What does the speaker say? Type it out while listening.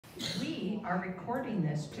we are recording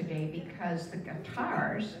this today because the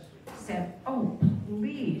guitars said, oh,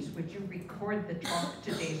 please, would you record the talk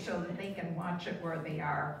today so that they can watch it where they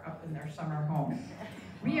are up in their summer home.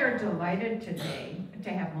 We are delighted today to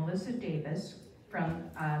have Melissa Davis from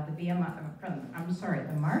the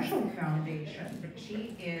Marshall Foundation.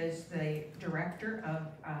 She is the director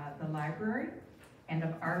of the library and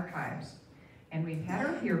of archives. And we've had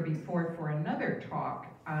her here before for another talk,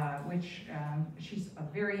 which she's a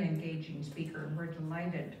very engaging speaker, and we're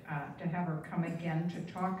delighted to have her come again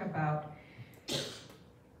to talk about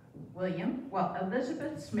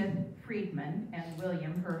Elizebeth Smith Friedman and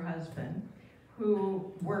William, her husband,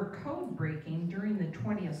 who were code breaking during the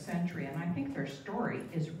 20th century. And I think their story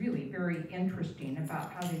is really very interesting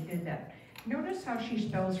about how they did that. Notice how she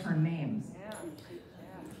spells her name.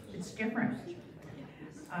 It's different.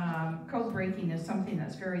 Code breaking is something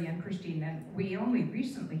that's very interesting, and we only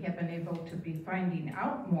recently have been able to be finding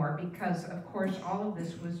out more because, of course, all of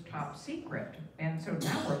this was top secret, and so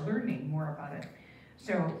now we're learning more about it.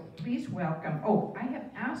 So please welcome,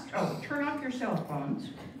 turn off your cell phones.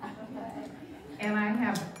 And I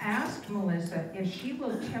have asked Melissa if she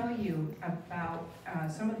will tell you about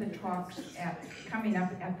some of the talks coming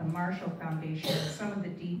up at the Marshall Foundation, and some of the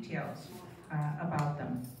details about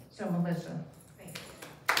them. So Melissa.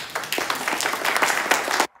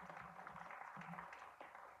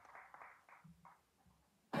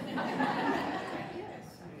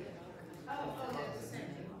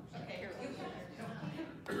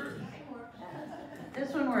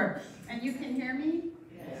 This one works, and you can hear me?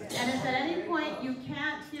 Yes. And if at any point you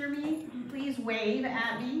can't hear me, please wave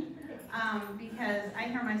at me, because I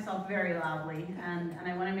hear myself very loudly, and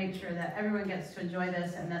I want to make sure that everyone gets to enjoy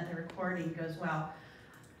this and that the recording goes well.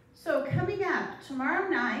 So coming up tomorrow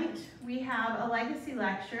night, we have a legacy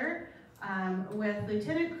lecture with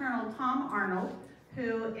Lieutenant Colonel Tom Arnold,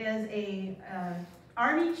 who is a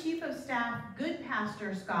Army Chief of Staff Good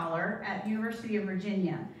Pastor Scholar at University of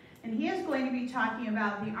Virginia. And he is going to be talking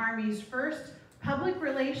about the Army's first public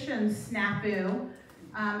relations snafu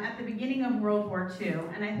at the beginning of World War II.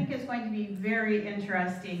 And I think it's going to be very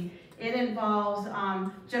interesting. It involves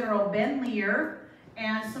General Ben Lear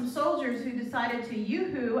and some soldiers who decided to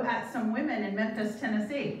yoo-hoo at some women in Memphis,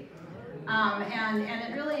 Tennessee. And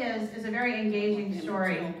it really is a very engaging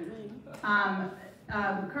story.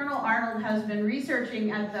 Colonel Arnold has been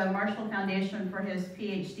researching at the Marshall Foundation for his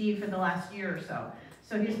PhD for the last year or so.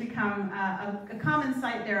 So he's become a common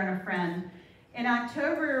sight there and a friend. In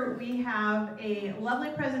October, we have a lovely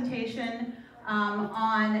presentation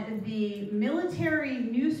on the military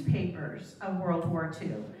newspapers of World War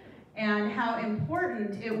II and how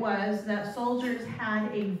important it was that soldiers had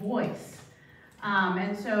a voice.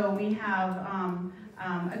 And so we have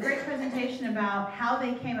a great presentation about how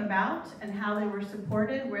they came about and how they were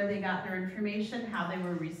supported, where they got their information, how they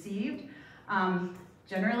were received.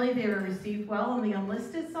 Generally, they were received well on the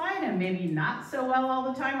enlisted side and maybe not so well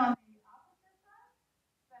all the time on the officer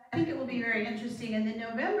side. But I think it will be very interesting. And in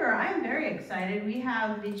November, I'm very excited. We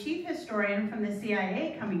have the chief historian from the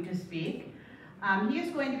CIA coming to speak. He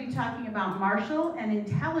is going to be talking about Marshall and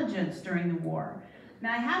intelligence during the war.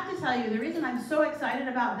 Now, I have to tell you, the reason I'm so excited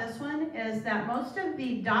about this one is that most of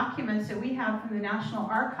the documents that we have from the National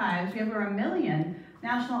Archives, we have over 1 million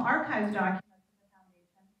National Archives documents,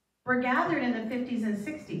 were gathered in the 50s and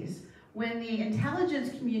 60s when the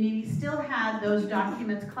intelligence community still had those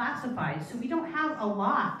documents classified. So we don't have a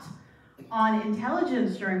lot on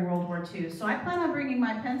intelligence during World War II. So I plan on bringing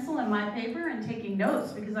my pencil and my paper and taking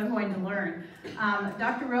notes because I'm going to learn.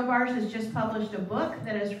 Dr. Robarge has just published a book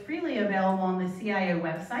that is freely available on the CIA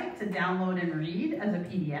website to download and read as a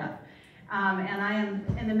PDF. And I am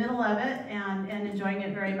in the middle of it and enjoying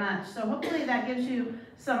it very much. So hopefully that gives you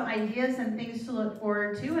some ideas and things to look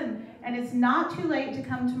forward to. And it's not too late to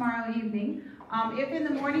come tomorrow evening. If in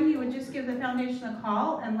the morning you would just give the foundation a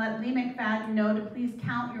call and let Lee McFadden know to please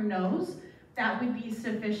count your nose, that would be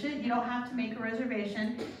sufficient. You don't have to make a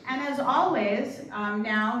reservation. And as always,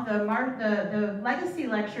 now the legacy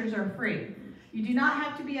lectures are free. You do not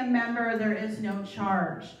have to be a member. There is no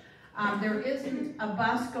charge. There isn't a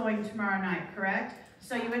bus going tomorrow night, correct?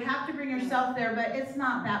 So you would have to bring yourself there, but it's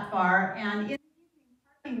not that far. And in the evening,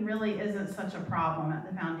 parking really isn't such a problem at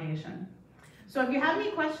the foundation. So if you have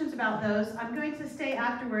any questions about those, I'm going to stay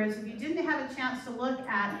afterwards. If you didn't have a chance to look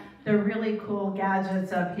at the really cool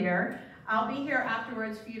gadgets up here, I'll be here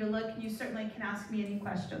afterwards for you to look, and you certainly can ask me any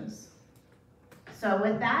questions. So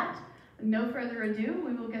with that, no further ado,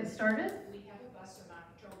 we will get started. We have a bus in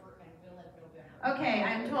October and we'll in November. Okay,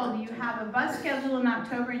 I'm told you have a bus scheduled in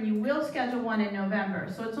October and you will schedule one in November.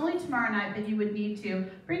 So it's only tomorrow night that you would need to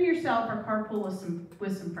bring yourself or carpool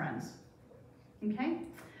with some friends. Okay?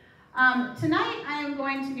 Tonight I am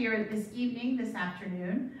going to be, or this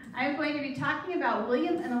afternoon, I am going to be talking about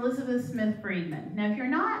William and Elizabeth Smith Friedman. Now, if you're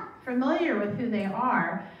not familiar with who they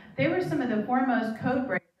were some of the foremost code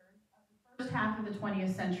breakers of the first half of the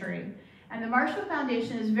 20th century. And the Marshall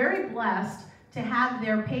Foundation is very blessed to have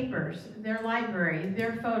their papers, their library,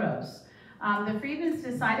 their photos. The Friedmans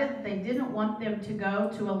decided that they didn't want them to go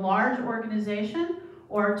to a large organization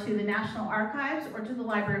or to the National Archives or to the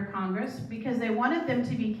Library of Congress because they wanted them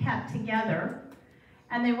to be kept together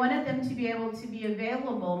and they wanted them to be able to be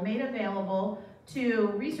made available to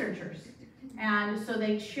researchers. And so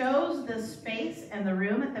they chose the space and the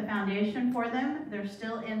room at the foundation for them. They're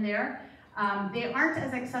still in there. They aren't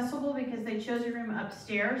as accessible because they chose a room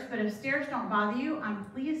upstairs, but if stairs don't bother you, I'm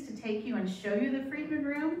pleased to take you and show you the Friedman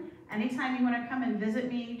room anytime you want to come and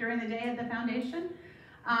visit me during the day at the foundation.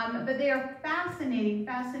 But they are fascinating,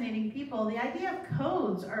 fascinating people. The idea of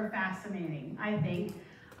codes are fascinating, I think.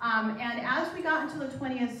 And as we got into the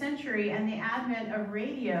 20th century and the advent of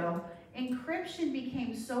radio, encryption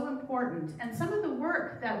became so important. And some of the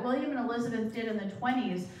work that William and Elizabeth did in the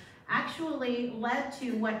 20s actually led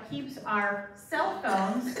to what keeps our cell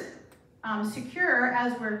phones secure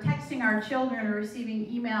as we're texting our children or receiving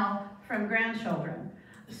email from grandchildren.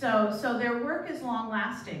 So their work is long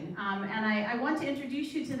lasting. And I want to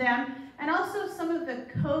introduce you to them and also some of the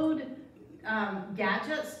code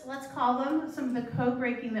gadgets, let's call them, some of the code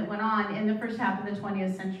breaking that went on in the first half of the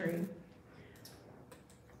 20th century.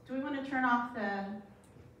 Do we want to turn off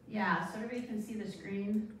so everybody can see the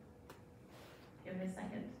screen? Give it a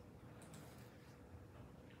second.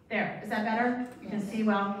 There, is that better? You can see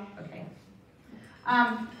well? Okay.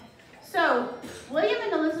 So William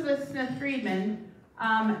and Elizabeth Smith Friedman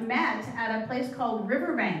met at a place called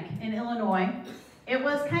Riverbank in Illinois. It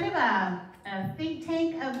was kind of a think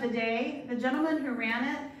tank of the day. The gentleman who ran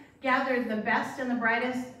it gathered the best and the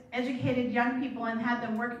brightest educated young people and had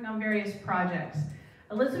them working on various projects.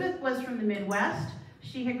 Elizabeth was from the Midwest.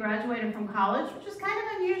 She had graduated from college, which is kind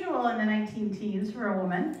of unusual in the 19-teens for a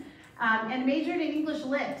woman, and majored in English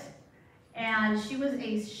Lit. And she was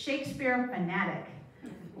a Shakespeare fanatic.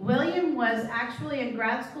 William was actually in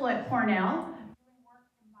grad school at Cornell,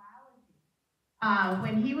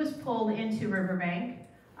 when he was pulled into Riverbank.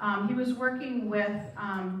 He was working with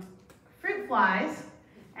fruit flies,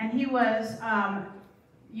 and he was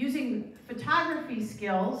using photography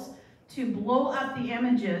skills to blow up the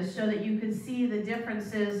images so that you could see the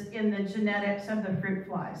differences in the genetics of the fruit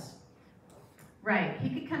flies. Right, he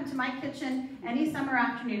could come to my kitchen any summer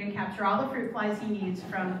afternoon and capture all the fruit flies he needs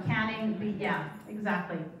from canning, yeah,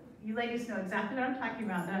 exactly. You ladies know exactly what I'm talking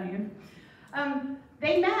about, don't you?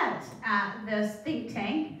 They met at this think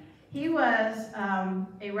tank. He was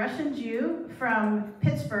a Russian Jew from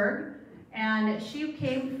Pittsburgh, and she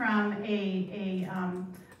came from a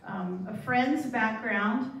friend's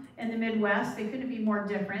background in the Midwest. They couldn't be more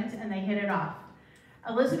different, and they hit it off.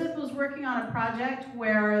 Elizabeth was working on a project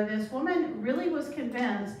where this woman really was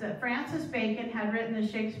convinced that Francis Bacon had written the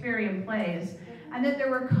Shakespearean plays, and that there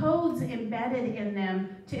were codes embedded in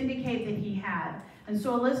them to indicate that he had. And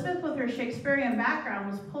so Elizabeth, with her Shakespearean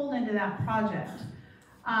background, was pulled into that project.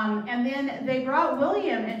 And then they brought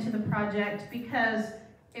William into the project because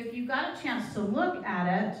if you got a chance to look at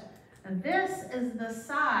it, this is the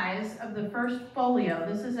size of the first folio.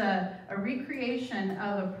 This is a recreation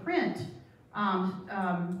of a print. What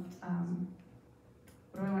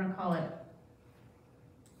do I want to call it?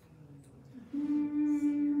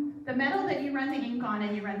 The metal that you run the ink on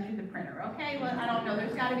and you run through the printer. Okay, well, I don't know.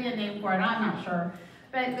 There's got to be a name for it. I'm not sure.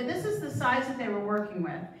 But this is the size that they were working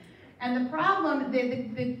with. And the problem,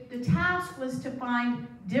 the task was to find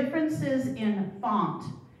differences in font.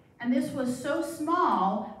 And this was so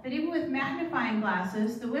small that even with magnifying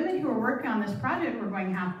glasses, the women who were working on this project were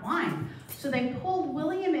going half blind. So they pulled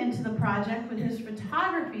William into the project with his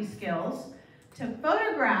photography skills to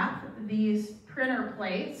photograph these printer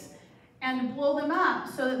plates and blow them up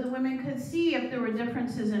so that the women could see if there were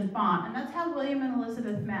differences in font. And that's how William and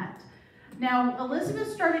Elizabeth met. Now,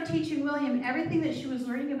 Elizabeth started teaching William everything that she was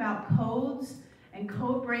learning about codes and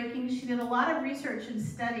code breaking. She did a lot of research and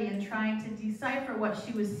study in trying to decipher what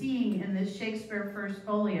she was seeing in this Shakespeare First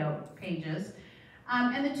Folio pages.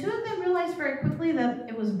 And the two of them realized very quickly that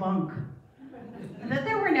it was bunk, that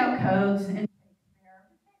there were no codes in Shakespeare.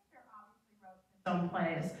 Shakespeare obviously wrote his own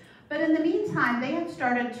plays. But in the meantime, they had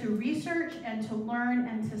started to research and to learn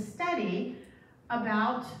and to study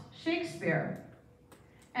about Shakespeare.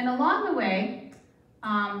 And along the way,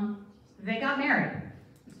 they got married,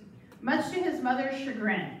 much to his mother's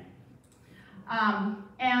chagrin.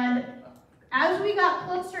 And as we got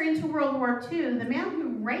closer into World War II, the man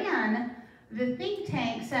who ran the think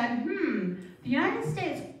tank said, the United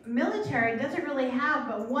States military doesn't really have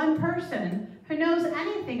but one person who knows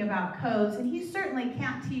anything about codes, and he certainly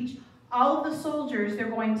can't teach all of the soldiers they're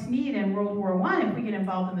going to need in World War I if we get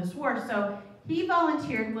involved in this war. So he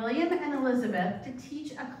volunteered William and Elizabeth to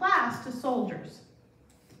teach a class to soldiers.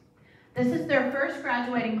 This is their first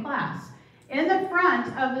graduating class. In the front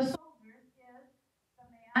of the soldiers is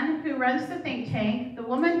the man who runs the think tank, the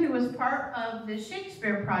woman who was part of the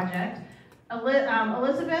Shakespeare project,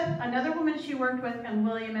 Elizabeth, another woman she worked with, and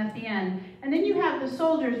William at the end. And then you have the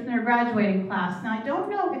soldiers in their graduating class. Now, I don't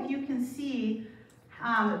know if you can see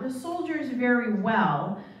the soldiers very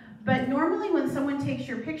well, but normally when someone takes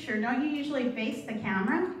your picture, don't you usually face the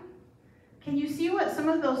camera? Can you see what some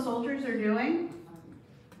of those soldiers are doing?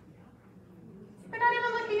 They're not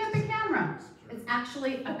even looking at the camera. It's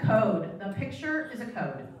actually a code. The picture is a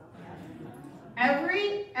code.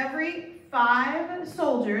 Every 5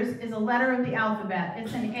 soldiers is a letter of the alphabet.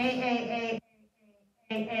 It's an A,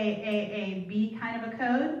 B kind of a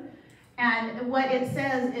code. And what it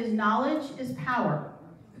says is knowledge is power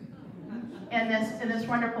in this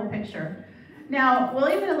wonderful picture. Now,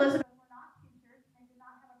 William and Elizabeth were not teachers and did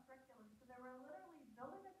not have a curriculum, so they were literally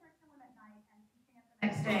building the curriculum at night and teaching it the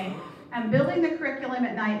next day, and building the curriculum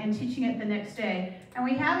at night and teaching it the next day. And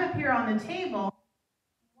we have up here on the table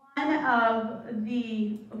one of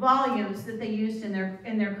the volumes that they used in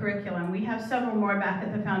their curriculum. We have several more back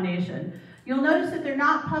at the foundation. You'll notice that they're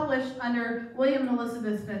not published under William and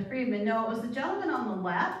Elizabeth Smith Friedman. No, it was the gentleman on the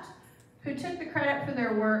left who took the credit for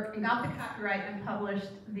their work and got the copyright and published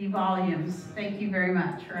the volumes. Thank you very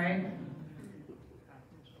much, right?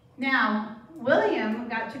 Now, William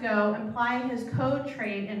got to go and ply his code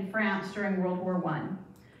trade in France during World War I.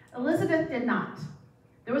 Elizabeth did not.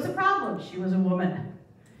 There was a problem. She was a woman.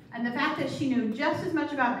 And the fact that she knew just as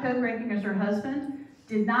much about code breaking as her husband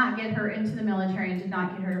did not get her into the military and did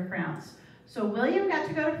not get her to France. So William got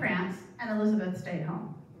to go to France and Elizabeth stayed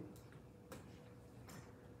home.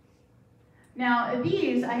 Now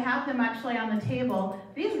these, I have them actually on the table.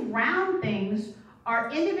 These round things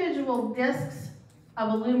are individual discs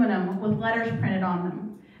of aluminum with letters printed on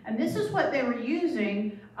them. And this is what they were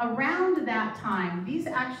using around that time. These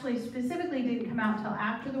actually specifically didn't come out until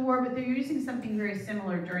after the war, but they're using something very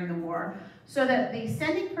similar during the war, so that the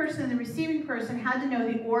sending person and the receiving person had to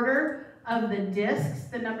know the order of the discs,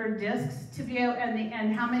 the number of discs, to be able,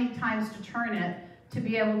 and how many times to turn it to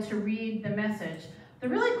be able to read the message. The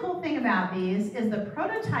really cool thing about these is the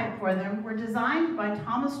prototype for them were designed by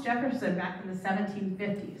Thomas Jefferson back in the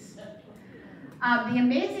 1750s. The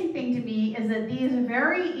amazing thing to me is that these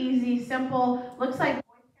very easy, simple, looks like Boy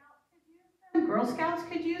Scouts could use them, Girl Scouts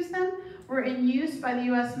could use them, were in use by the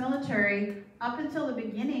US military up until the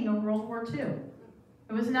beginning of World War II.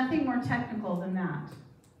 It was nothing more technical than that.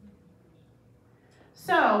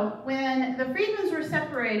 So, when the Friedmans were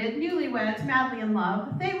separated, newlyweds, madly in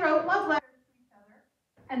love, they wrote love letters to each other,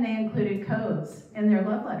 and they included codes in their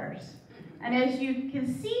love letters. And as you can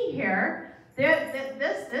see here,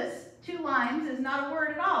 this 2 lines is not a word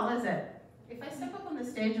at all, is it? If I step up on the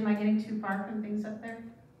stage, am I getting too far from things up there?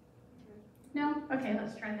 No? Okay,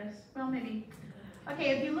 let's try this. Well, maybe.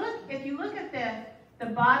 Okay, if you look at the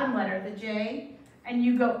bottom letter, the J, and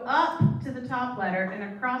you go up to the top letter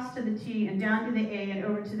and across to the T and down to the A and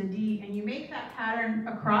over to the D, and you make that pattern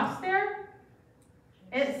across there,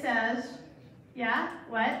 it says, yeah,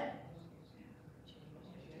 what?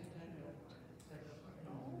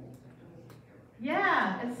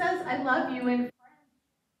 Yeah, it says I love you in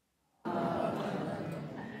French.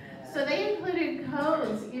 So they included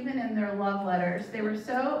codes even in their love letters. They were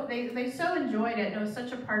they so enjoyed it, and it was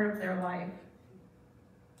such a part of their life.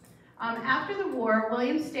 After the war,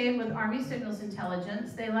 William stayed with Army Signals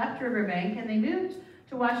Intelligence. They left Riverbank and they moved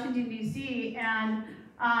to Washington, D.C. And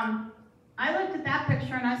I looked at that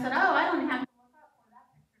picture and I said, oh, I don't have to look up for that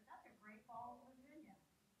picture. That's at Great Falls, Virginia.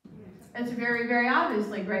 It's very, very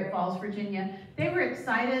obviously Great Falls, Virginia. They were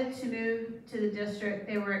excited to move to the district.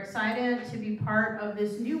 They were excited to be part of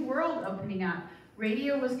this new world opening up.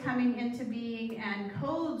 Radio was coming into being, and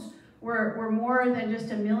codes were more than just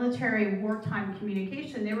a military wartime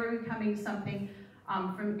communication. They were becoming something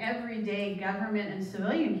from everyday government and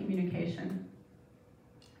civilian communication.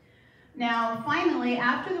 Now, finally,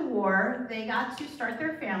 after the war, they got to start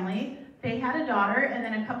their family. They had a daughter, and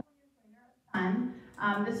then a couple of years later, a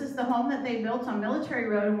son. This is the home that they built on Military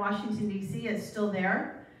Road in Washington, D.C. It's still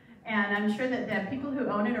there. And I'm sure that the people who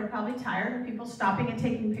own it are probably tired of people stopping and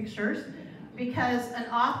taking pictures, because an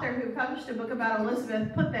author who published a book about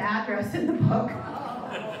Elizabeth put the address in the book.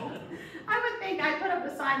 Oh. I would think I put up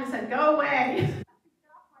a sign that said, go away. Get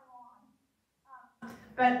off my lawn.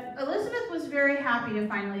 But Elizabeth was very happy to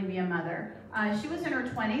finally be a mother. She was in her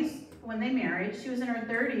 20s when they married. She was in her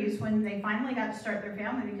 30s when they finally got to start their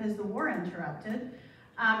family because the war interrupted.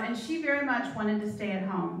 And she very much wanted to stay at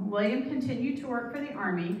home. William continued to work for the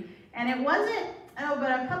Army. And it wasn't,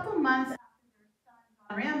 but a couple months after their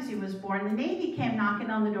son, John Ramsey, was born, the Navy came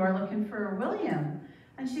knocking on the door looking for William.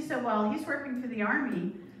 And she said, well, he's working for the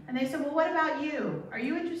Army. And they said, well, what about you? Are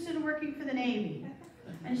you interested in working for the Navy?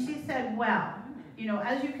 And she said, well, you know,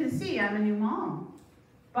 as you can see, I'm a new mom.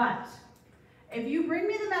 But if you bring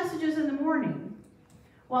me the messages in the morning,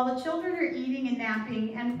 while the children are eating and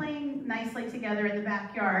napping and playing nicely together in the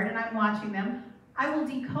backyard, and I'm watching them, I will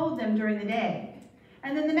decode them during the day.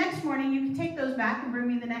 And then the next morning, you can take those back and bring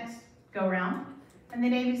me the next go-round. And the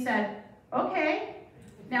Navy said, okay.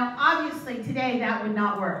 Now, obviously, today that would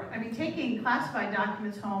not work. I mean, taking classified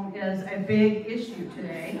documents home is a big issue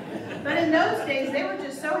today. But in those days, they were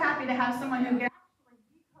just so happy to have someone who could actually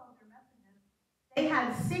decode their messages. They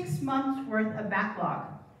had 6 months worth of backlog,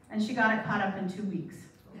 and she got it caught up in 2 weeks.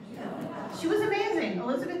 She was amazing.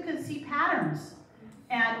 Elizabeth could see patterns.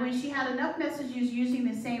 And when she had enough messages using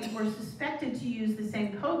the same, or suspected to use the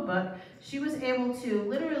same code book, she was able to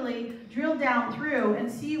literally drill down through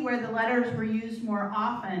and see where the letters were used more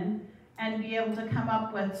often and be able to come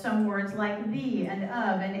up with some words like the and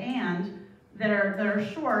of and that are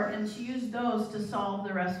short, and she used those to solve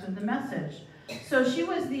the rest of the message. So she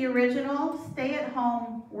was the original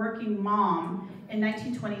stay-at-home working mom in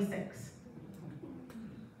 1926.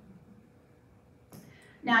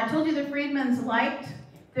 Now, I told you the Friedmans liked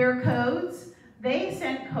their codes. They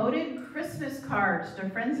sent coded Christmas cards to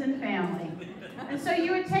friends and family. And so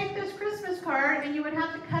you would take this Christmas card and you would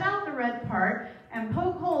have to cut out the red part and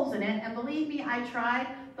poke holes in it. And believe me, I tried.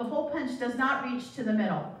 The hole punch does not reach to the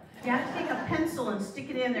middle. You have to take a pencil and stick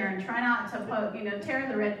it in there and try not to poke, tear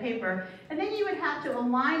the red paper. And then you would have to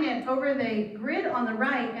align it over the grid on the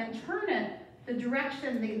right and turn it the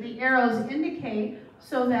direction the arrows indicate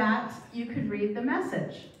so that you could read the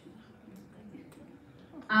message.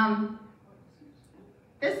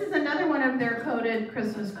 This is another one of their coded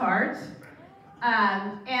Christmas cards.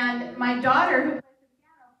 And my daughter, who plays the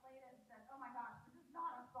piano, played it and said, oh my gosh, this is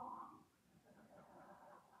not a song.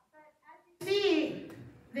 But as you see,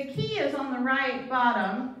 the key is on the right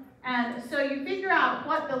bottom. And so you figure out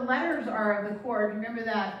what the letters are of the chord. Remember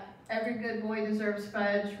that every good boy deserves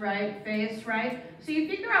fudge, right? Face, right? So you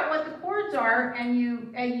figure out what the chords are, and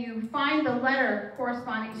you find the letter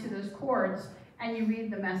corresponding to those chords, and you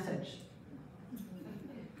read the message.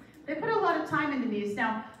 They put a lot of time into these.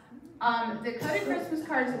 Now, the coded Christmas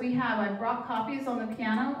cards that we have, I brought copies on the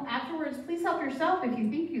piano. Afterwards, please help yourself if you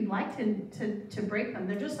think you'd like to break them.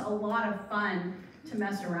 They're just a lot of fun to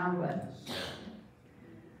mess around with.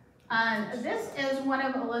 This is one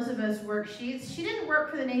of Elizabeth's worksheets. She didn't work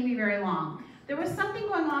for the Navy very long. There was something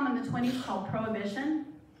going on in the 20s called Prohibition.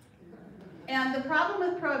 And the problem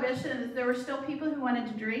with Prohibition is there were still people who wanted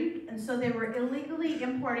to drink, and so they were illegally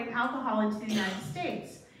importing alcohol into the United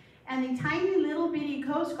States. And the tiny little bitty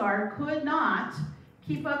Coast Guard could not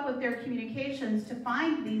keep up with their communications to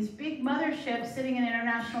find these big motherships sitting in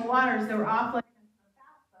international waters that were offloading into the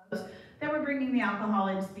fast boats that were bringing the alcohol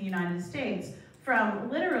into the United States, from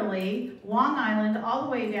literally Long Island all the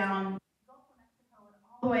way down Gulf of Mexico and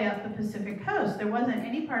all the way up the Pacific coast. There wasn't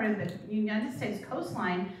any part of the United States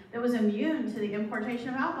coastline that was immune to the importation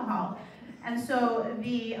of alcohol. And so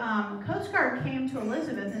the Coast Guard came to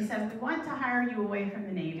Elizabeth and said, we want to hire you away from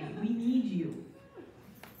the Navy. We need you.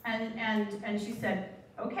 And she said,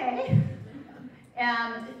 okay.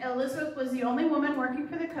 And Elizabeth was the only woman working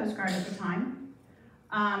for the Coast Guard at the time.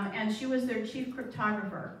 And she was their chief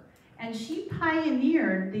cryptographer. And she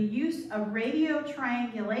pioneered the use of radio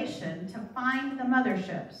triangulation to find the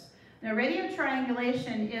motherships. Now, radio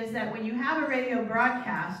triangulation is that when you have a radio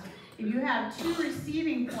broadcast, if you have two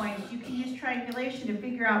receiving points, you can use triangulation to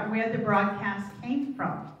figure out where the broadcast came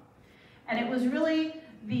from. And it was really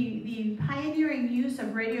the pioneering use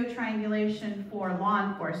of radio triangulation for law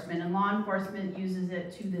enforcement, and law enforcement uses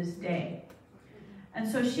it to this day. And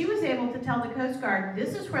so she was able to tell the Coast Guard,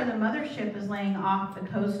 this is where the mothership is laying off the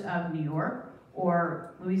coast of New York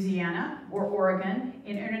or Louisiana or Oregon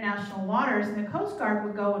in international waters, and the Coast Guard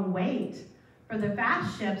would go and wait for the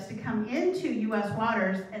fast ships to come into U.S.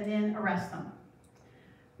 waters and then arrest them.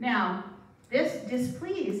 Now, this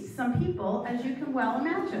displeased some people, as you can well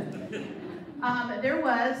imagine. There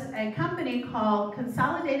was a company called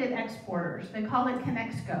Consolidated Exporters. They called it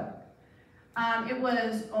Connexco. It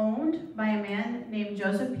was owned by a man named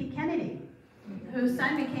Joseph P. Kennedy, whose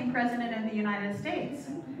son became president of the United States.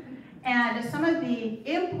 And some of the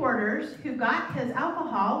importers who got his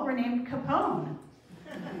alcohol were named Capone.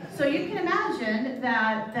 So you can imagine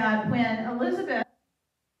that when Elizabeth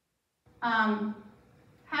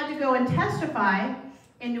had to go and testify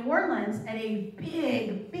in New Orleans at a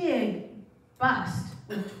big bust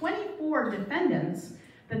with 24 defendants,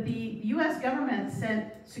 that the U.S. government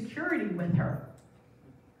sent security with her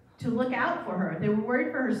to look out for her. They were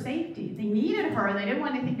worried for her safety. They needed her. They didn't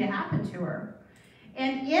want anything to happen to her.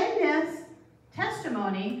 And in this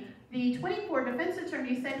testimony, the 24 defense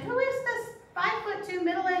attorneys said, who is this 5'2"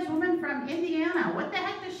 middle-aged woman from Indiana? What the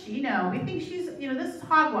heck does she know? We think she's, this is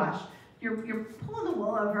hogwash. You're pulling the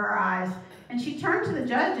wool over our eyes. And she turned to the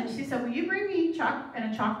judge and she said, will you bring me chalk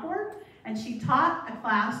and a chalkboard? And she taught a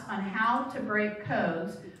class on how to break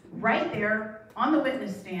codes right there on the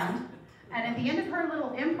witness stand. And at the end of her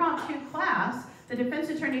little impromptu class, the defense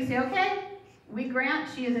attorney said, okay, we grant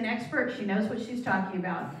she is an expert. She knows what she's talking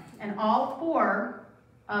about. And all 4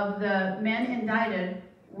 of the men indicted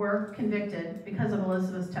were convicted because of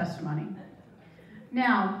Elizabeth's testimony.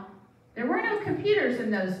 Now, there were no computers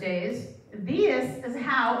in those days. This is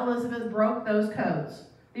how Elizabeth broke those codes.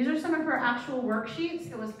 These are some of her actual worksheets.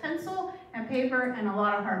 It was pencil and paper and a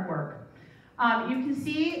lot of hard work. You can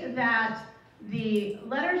see that the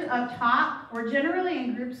letters up top were generally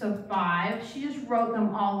in groups of 5. She just wrote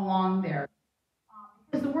them all along there.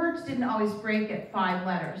 Because the words didn't always break at 5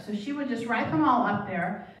 letters. So she would just write them all up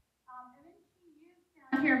there. And then she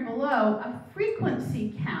used down here below a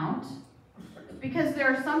frequency count, because there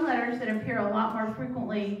are some letters that appear a lot more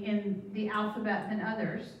frequently in the alphabet than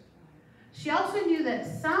others. She also knew that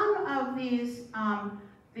some of these,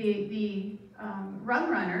 run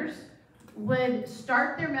runners would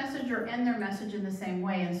start their message or end their message in the same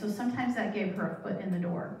way, and so sometimes that gave her a foot in the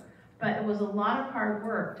door. But it was a lot of hard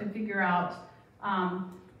work to figure out,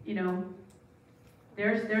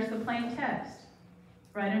 there's the plain text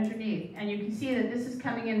right underneath, and you can see that this is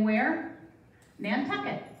coming in where?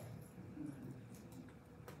 Nantucket.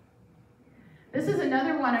 This is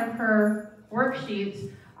another one of her worksheets.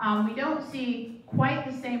 We don't see quite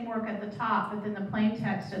the same work at the top, but then the plain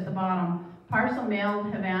text at the bottom. Parcel mailed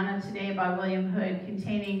Havana today by William Hood,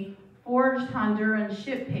 containing forged Honduran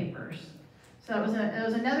ship papers. So it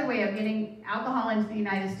was another way of getting alcohol into the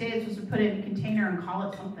United States, was to put it in a container and call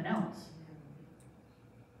it something else.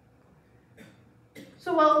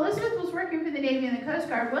 So while Elizabeth was working for the Navy and the Coast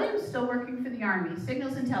Guard, William was still working for the Army,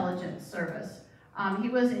 Signals Intelligence Service. He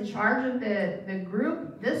was in charge of the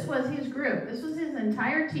group. This was his group. This was his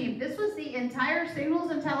entire team. This was the entire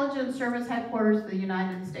Signals Intelligence Service headquarters of the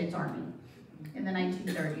United States Army in the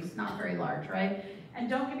 1930s. Not very large, right? And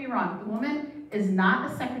don't get me wrong, the woman is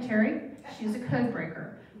not a secretary. She's a code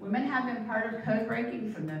breaker. Women have been part of code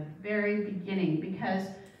breaking from the very beginning, because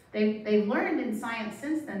they've learned in science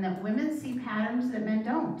since then that women see patterns that men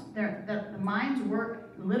don't. The minds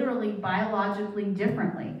work literally biologically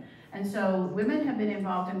differently. And so women have been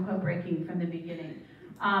involved in code breaking from the beginning.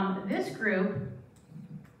 This group,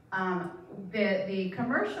 the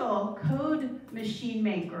commercial code machine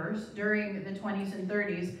makers during the 20s and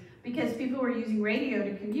 30s, because people were using radio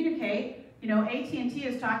to communicate. AT&T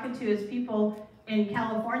is talking to its people in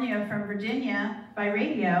California from Virginia by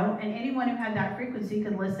radio, and anyone who had that frequency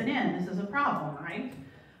could listen in. This is a problem, right?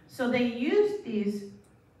 So they used these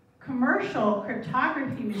commercial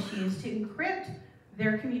cryptography machines to encrypt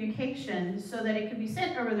their communication so that it could be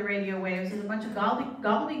sent over the radio waves as a bunch of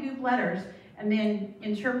gobbledygook letters and then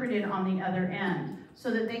interpreted on the other end, so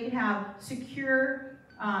that they could have secure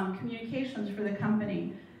communications for the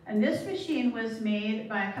company. And this machine was made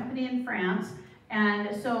by a company in France, and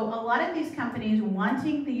so a lot of these companies,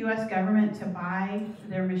 wanting the US government to buy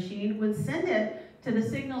their machine, would send it to the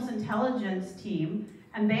Signals Intelligence team,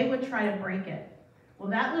 and they would try to break it. Well,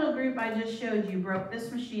 that little group I just showed you broke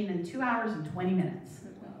this machine in 2 hours and 20 minutes,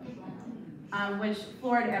 which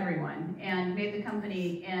floored everyone and made the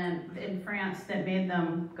company in France that made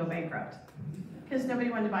them go bankrupt, because nobody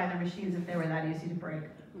wanted to buy their machines if they were that easy to break.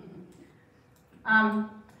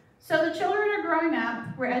 So the children are growing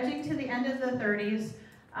up. We're edging to the end of the 30s.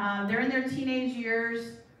 They're in their teenage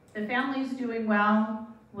years. The family's doing well.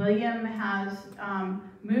 William has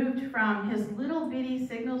moved from his little bitty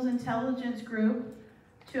Signals Intelligence group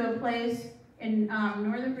to a place in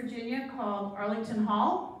Northern Virginia called Arlington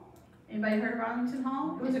Hall. Anybody heard of Arlington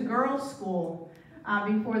Hall? It was a girls' school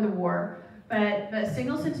before the war. But the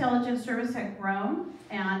Signals Intelligence Service had grown,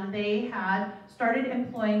 and they had started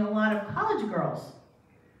employing a lot of college girls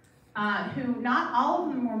who, not all of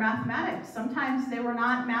them were mathematics. Sometimes they were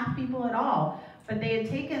not math people at all. But they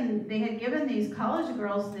had given these college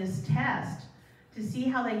girls this test to see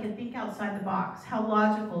how they could think outside the box, how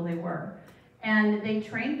logical they were. And they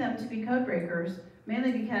trained them to be code breakers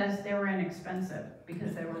mainly because they were inexpensive,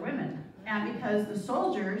 because they were women, and because the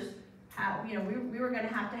soldiers we were going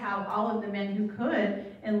to have all of the men who could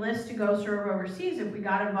enlist to go serve overseas if we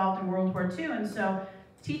got involved in World War II, and so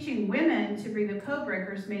teaching women to be the code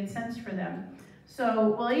breakers made sense for them.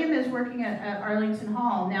 So William is working at Arlington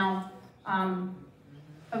Hall. Now,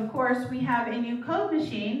 of course, we have a new code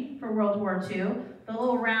machine for World War II. The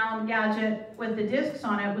little round gadget with the discs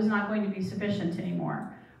on it was not going to be sufficient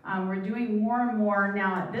anymore. We're doing more and more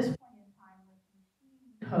now at this point in time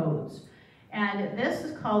with machine codes. And this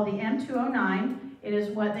is called the M209. It is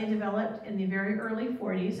what they developed in the very early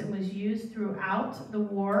 40s. It was used throughout the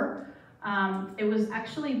war. It was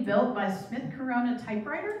actually built by Smith Corona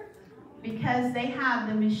typewriter because they have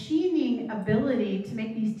the machining ability to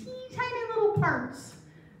make these teeny tiny little parts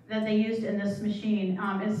that they used in this machine.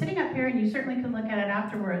 It's sitting up here, and you certainly can look at it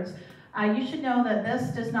afterwards. You should know that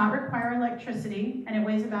this does not require electricity, and it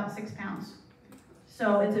weighs about 6 pounds.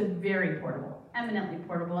 So it's a very portable, eminently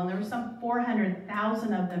portable, and there were some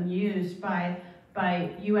 400,000 of them used by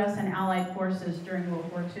U.S. and Allied forces during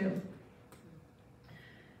World War II.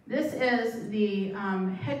 This is the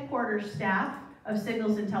headquarters staff of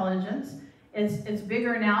Signals Intelligence. It's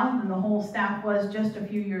bigger now than the whole staff was just a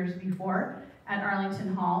few years before at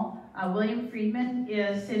Arlington Hall. William Friedman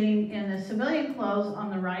is sitting in the civilian clothes on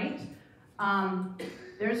the right.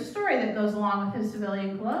 There's a story that goes along with his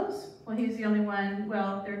civilian clothes. Well, he's the only one,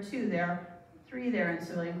 well, there are three there in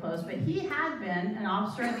civilian clothes, but he had been an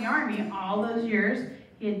officer in the Army all those years.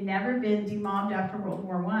 He had never been demobbed after World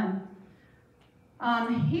War I.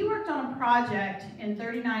 He worked on a project in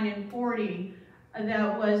 39 and 40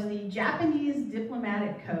 that was the Japanese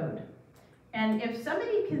diplomatic code. And if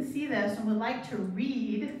somebody can see this and would like to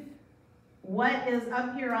read what is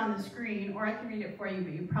up here on the screen, or I can read it for you,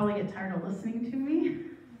 but you probably get tired of listening to me.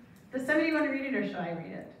 Does somebody want to read it, or should I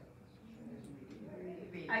read it?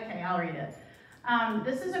 Okay, I'll read it.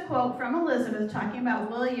 This is a quote from Elizabeth talking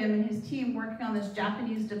about William and his team working on this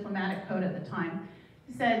Japanese diplomatic code at the time.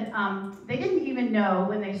 He said, they didn't even know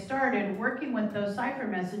when they started working with those cipher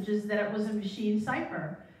messages that it was a machine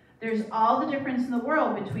cipher. There's all the difference in the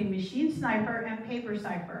world between machine cipher and paper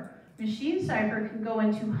cipher. Machine cipher can go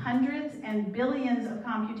into hundreds and billions of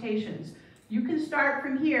computations. You can start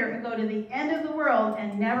from here and go to the end of the world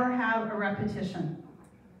and never have a repetition.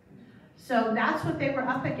 So that's what they were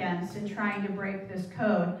up against in trying to break this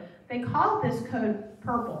code. They called this code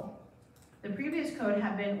purple. The previous code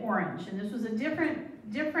had been orange, and this was a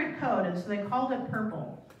different code, and so they called it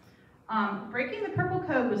purple. Breaking the purple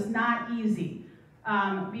code was not easy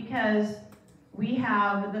because we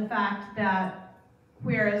have the fact that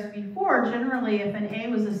whereas before, generally, if an A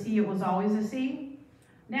was a C, it was always a C.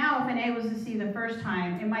 Now, if an A was a C the first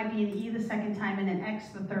time, it might be an E the second time and an X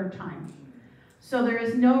the third time. So there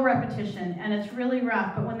is no repetition, and it's really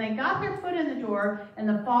rough. But when they got their foot in the door in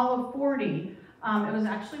the fall of 40, it was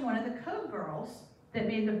actually one of the code girls that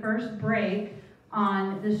made the first break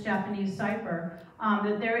on this Japanese cipher,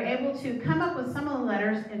 that they were able to come up with some of the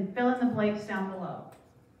letters and fill in the blanks down below.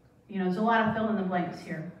 You know, there's a lot of fill in the blanks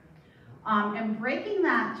here. And breaking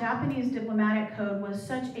that Japanese diplomatic code was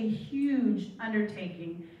such a huge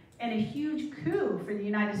undertaking and a huge coup for the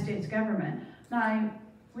United States government. Now,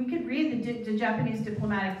 we could read the Japanese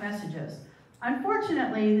diplomatic messages.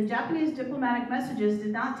 Unfortunately, the Japanese diplomatic messages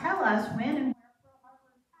did not tell us when and where Pearl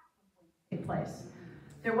Harbor attack was going to take place.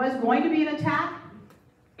 There was going to be an attack.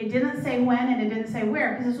 It didn't say when and it didn't say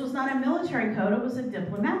where, because this was not a military code, it was a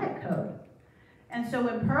diplomatic code. And so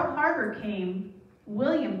when Pearl Harbor came,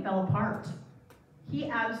 William fell apart. He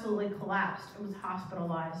absolutely collapsed and was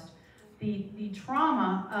hospitalized. The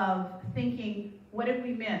trauma of thinking, what did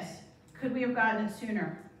we miss? Could we have gotten it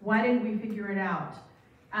sooner? Why didn't we figure it out?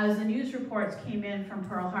 As the news reports came in from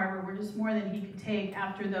Pearl Harbor were just more than he could take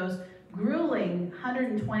after those grueling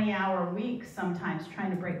 120-hour weeks sometimes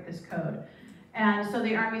trying to break this code. And so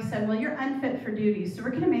the Army said, well, you're unfit for duty, so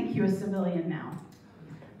we're going to make you a civilian now.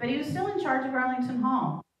 But he was still in charge of Arlington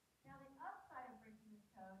Hall. Now, the upside of breaking this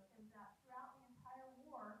code is that throughout the entire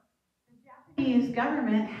war, the Japanese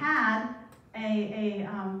government had a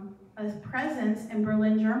presence in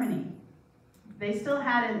Berlin, Germany. They still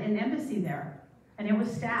had an embassy there, and it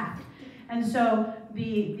was staffed. And so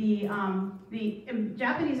the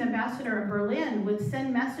Japanese ambassador in Berlin would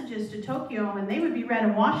send messages to Tokyo, and they would be read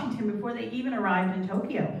in Washington before they even arrived in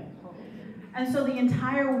Tokyo. And so the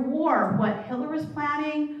entire war, what Hitler was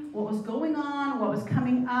planning, what was going on, what was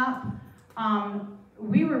coming up,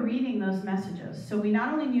 we were reading those messages. So we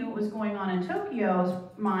not only knew what was going on in Tokyo's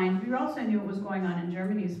mind, we also knew what was going on in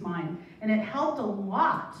Germany's mind. And it helped a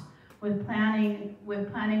lot with planning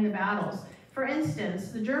the battles. For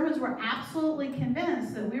instance, the Germans were absolutely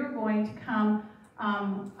convinced that we were going to come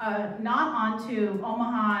not onto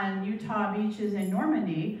Omaha and Utah beaches in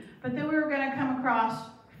Normandy, but that we were going to come across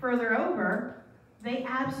further over. They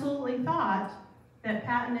absolutely thought that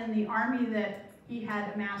Patton and the army that he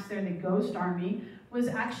had amassed there, the Ghost Army, was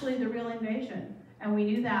actually the real invasion. And we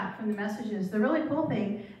knew that from the messages. The really cool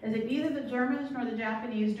thing is that neither the Germans nor the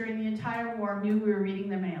Japanese during the entire war knew we were reading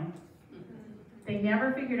the mail. They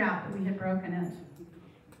never figured out that we had broken it.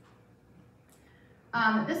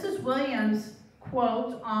 This is William's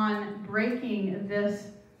quote on breaking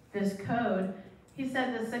this code. He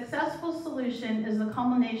said, "The successful solution is the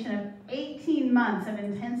culmination of 18 months of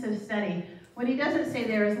intensive study." What he doesn't say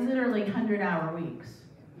there is literally 100-hour weeks.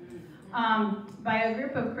 By a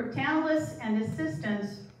group of cryptanalysts and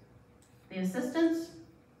assistants. The assistants,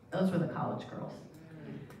 those were the college girls.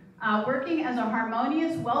 Working as a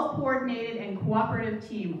harmonious, well-coordinated, and cooperative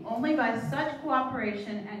team. Only by such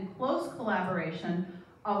cooperation and close collaboration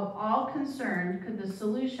of all concerned could the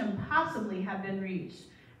solution possibly have been reached,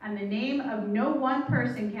 and the name of no one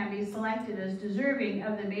person can be selected as deserving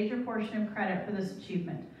of the major portion of credit for this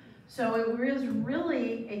achievement. So it was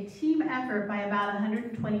really a team effort by about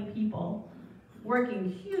 120 people, working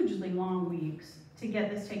hugely long weeks to get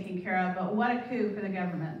this taken care of, but what a coup for the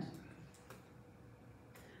government.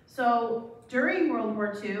 So during World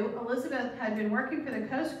War II, Elizabeth had been working for the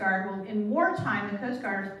Coast Guard. Well, in wartime, the Coast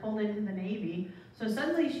Guard was pulled into the Navy, so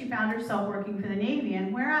suddenly she found herself working for the Navy,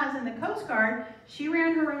 and whereas in the Coast Guard, she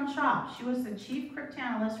ran her own shop. She was the chief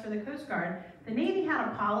cryptanalyst for the Coast Guard. The Navy had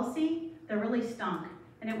a policy that really stunk,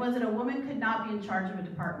 and it was that a woman could not be in charge of a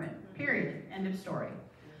department, period, end of story.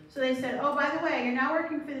 So they said, oh, by the way, you're now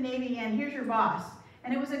working for the Navy, and here's your boss.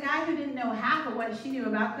 And it was a guy who didn't know half of what she knew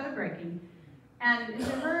about code breaking. And to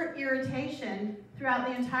her irritation, throughout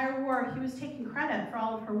the entire war, he was taking credit for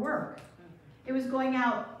all of her work. It was going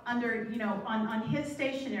out under, on his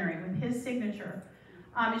stationery with his signature.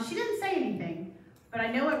 And she didn't say anything, but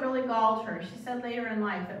I know it really galled her. She said later in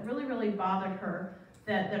life that really, really bothered her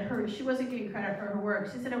that she wasn't getting credit for her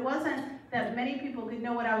work. She said it wasn't that many people could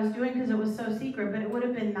know what I was doing because it was so secret, but it would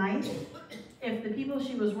have been nice if the people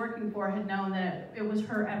she was working for had known that it was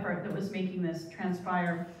her effort that was making this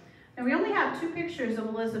transpire. Now, we only have 2 pictures of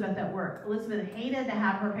Elizabeth at work. Elizabeth hated to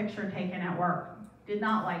have her picture taken at work. Did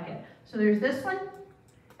not like it. So there's this one,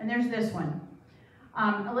 and there's this one.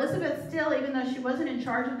 Elizabeth still, even though she wasn't in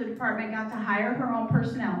charge of the department, got to hire her own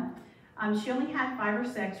personnel. She only had 5 or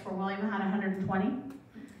 6, where William had 120.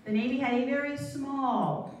 The Navy had a very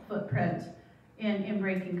small footprint in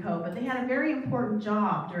breaking code, but they had a very important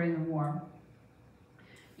job during the war.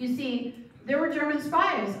 You see, there were German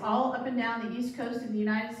spies all up and down the east coast of the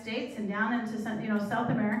United States and down into South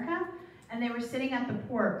America, and they were sitting at the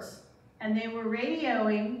ports, and they were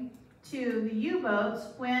radioing to the U-boats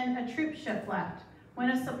when a troop ship left, when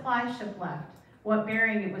a supply ship left, what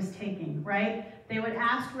bearing it was taking, right? They would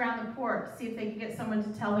ask around the port, see if they could get someone to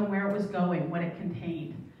tell them where it was going, what it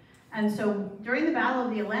contained. And so during the Battle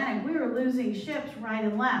of the Atlantic, we were losing ships right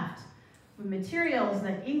and left with materials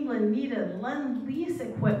that England needed, Lend-Lease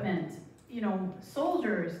equipment,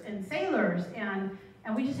 soldiers and sailors, and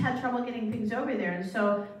we just had trouble getting things over there. And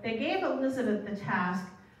so they gave Elizabeth the task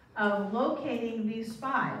of locating these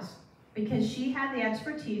spies because she had the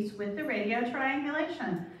expertise with the radio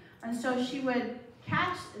triangulation. And so she would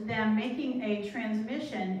catch them making a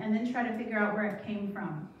transmission and then try to figure out where it came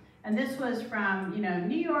from. And this was from,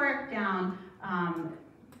 New York down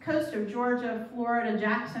coast of Georgia, Florida,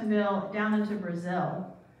 Jacksonville, down into Brazil.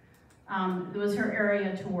 It was her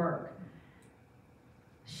area to work.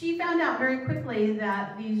 She found out very quickly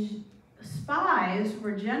that these spies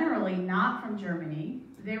were generally not from Germany.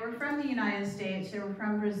 They were from the United States, they were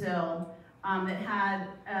from Brazil, that had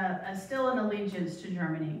still an allegiance to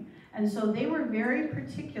Germany. And so they were very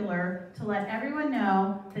particular to let everyone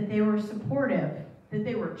know that they were supportive, that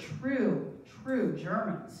they were true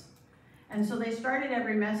Germans. And so they started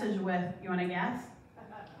every message with, you want to guess?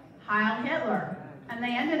 Heil Hitler. And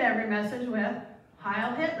they ended every message with,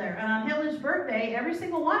 Heil Hitler. And on Hitler's birthday, every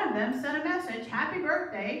single one of them sent a message, happy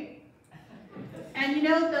birthday. And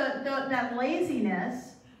that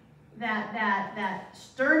laziness, that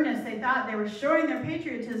sternness, they thought they were showing their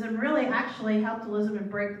patriotism, really actually helped Elizabeth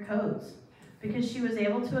break the codes because she was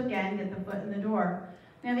able to, again, get the foot in the door.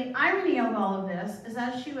 Now, the irony of all of this is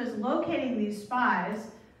as she was locating these spies,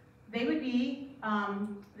 they would be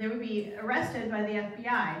arrested by the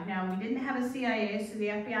FBI. Now, we didn't have a CIA, so the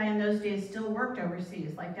FBI in those days still worked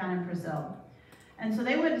overseas, like down in Brazil. And so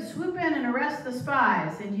they would swoop in and arrest the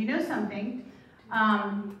spies. And you know something?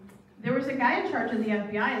 There was a guy in charge of the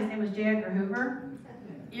FBI, his name was J. Edgar Hoover.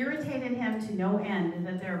 irritated him to no end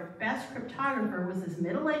that their best cryptographer was this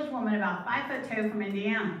middle-aged woman about 5'2" from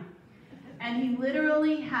Indiana. And he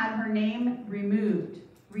literally had her name removed,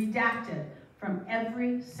 redacted from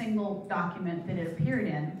every single document that it appeared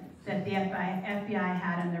in that the FBI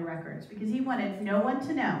had in their records, because he wanted no one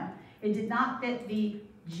to know. It did not fit the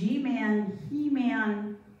G-man,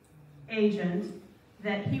 he-man agent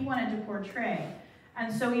that he wanted to portray.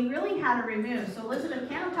 And so he really had her removed. So Elizabeth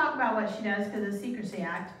can't talk about what she does because of the Secrecy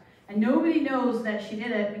Act, and nobody knows that she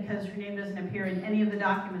did it because her name doesn't appear in any of the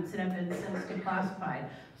documents that have been since declassified.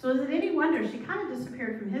 So is it any wonder she kind of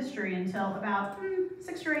disappeared from history until about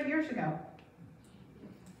 6 or 8 years ago?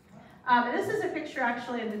 This is a picture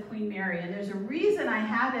actually of the Queen Mary, and there's a reason I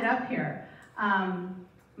have it up here.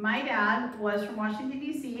 My dad was from Washington,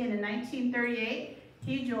 D.C., and in 1938,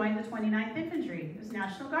 he joined the 29th Infantry. It was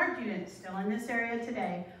National Guard unit, still in this area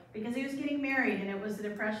today, because he was getting married and it was the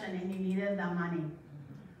Depression and he needed the money.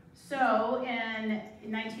 So in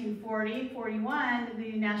 1940-41,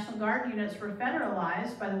 the National Guard units were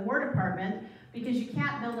federalized by the War Department because you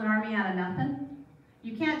can't build an army out of nothing.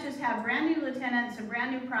 You can't just have brand new lieutenants and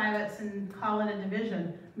brand new privates and call it a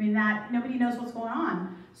division. I mean, that nobody knows what's going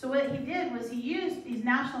on. So what he did was he used these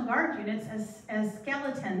National Guard units as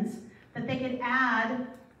skeletons that they could add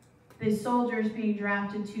the soldiers being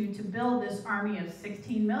drafted to build this army of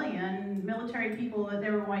 16 million military people that they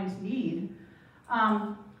were going to need.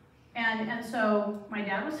 And so my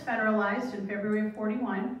dad was federalized in February of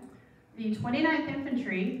 41. The 29th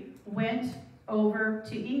Infantry went over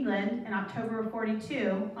to England in October of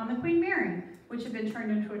 42 on the Queen Mary, which had been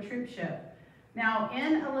turned into a troop ship. Now,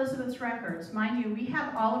 in Elizabeth's records, mind you, we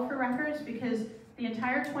have all of her records because the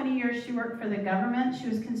entire 20 years she worked for the government, she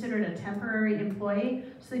was considered a temporary employee,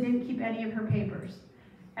 so they didn't keep any of her papers.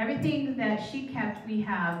 Everything that she kept, we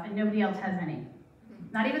have, and nobody else has any.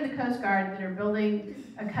 Not even the Coast Guard that are building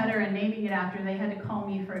a cutter and naming it after, they had to call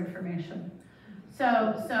me for information.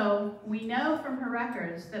 So we know from her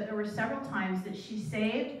records that there were several times that she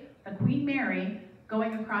saved the Queen Mary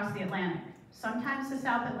going across the Atlantic. Sometimes the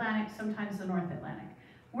South Atlantic, sometimes the North Atlantic.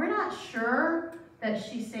 We're not sure that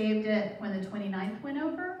she saved it when the 29th went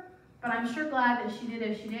over, but I'm sure glad that she did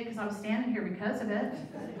if she did, because I'm standing here because of it.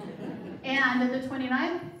 And the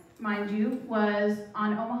 29th, mind you, was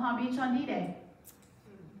on Omaha Beach on D-Day.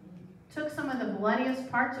 Took some of the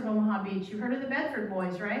bloodiest parts of Omaha Beach. You've heard of the Bedford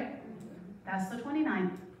Boys, right? That's the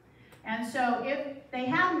 29th. And so if they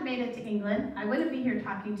hadn't made it to England, I wouldn't be here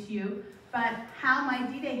talking to you, but how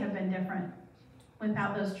might D-Day have been different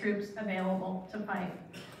without those troops available to fight?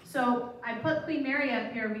 So I put Queen Mary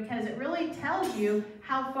up here because it really tells you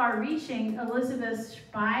how far-reaching Elizabeth's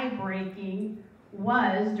spy breaking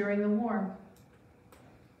was during the war.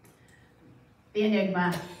 The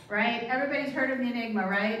Enigma, right? Everybody's heard of the Enigma,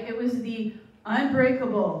 right? It was the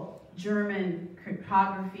unbreakable German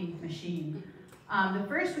cryptography machine. The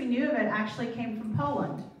first we knew of it actually came from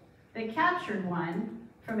Poland. They captured one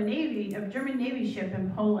from a German Navy ship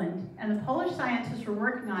in Poland, and the Polish scientists were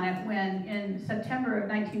working on it when, in September of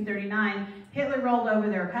 1939, Hitler rolled over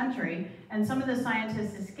their country, and some of the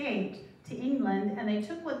scientists escaped to England, and they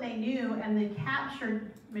took what they knew and the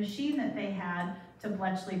captured machine that they had to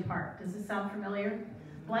Bletchley Park. Does this sound familiar?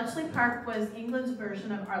 Bletchley Park was England's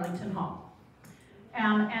version of Arlington Hall.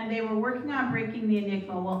 And they were working on breaking the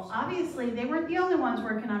Enigma. Well, obviously, they weren't the only ones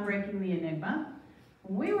working on breaking the Enigma.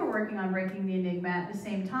 We were working on breaking the Enigma at the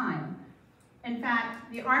same time. In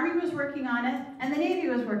fact, the Army was working on it, and the Navy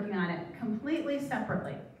was working on it, completely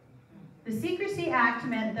separately. The Secrecy Act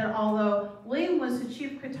meant that although William was the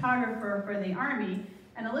chief cryptographer for the Army,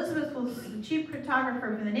 and Elizabeth was the chief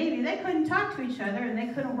cryptographer for the Navy, they couldn't talk to each other, and they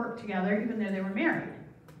couldn't work together, even though they were married.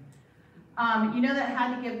 You know that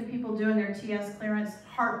had to give the people doing their TS clearance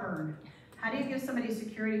heartburn. How do you give somebody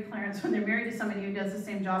security clearance when they're married to somebody who does the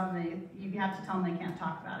same job and you have to tell them they can't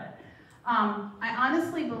talk about it? I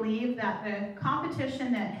honestly believe that the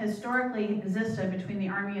competition that historically existed between the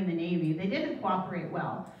Army and the Navy, they didn't cooperate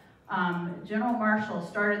well. General Marshall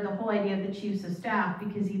started the whole idea of the chiefs of staff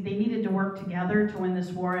because they needed to work together to win this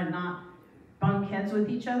war and not bunk heads with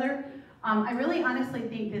each other. I really honestly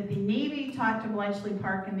think that the Navy talked to Bletchley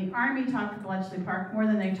Park and the Army talked to Bletchley Park more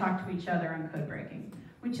than they talked to each other on code breaking,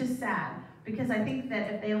 which is sad. Because I think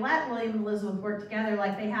that if they let William and Elizabeth work together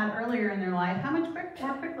like they had earlier in their life, how much more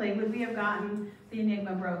quickly would we have gotten the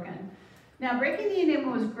Enigma broken? Now, breaking the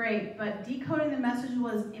Enigma was great, but decoding the message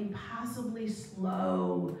was impossibly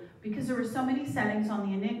slow because there were so many settings on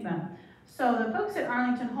the Enigma. So the folks at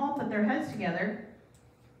Arlington Hall put their heads together.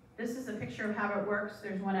 This is a picture of how it works.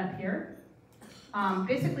 There's one up here.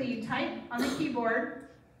 Basically, you type on the keyboard.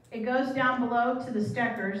 It goes down below to the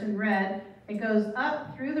steckers in red. It goes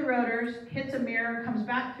up through the rotors, hits a mirror, comes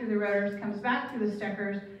back through the rotors, comes back through the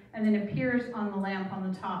steckers, and then appears on the lamp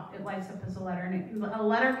on the top. It lights up as a letter. And a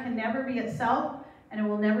letter can never be itself, and it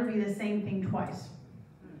will never be the same thing twice.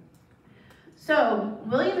 So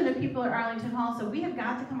William and the people at Arlington Hall said, we have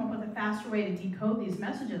got to come up with a faster way to decode these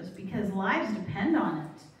messages because lives depend on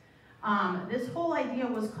it. This whole idea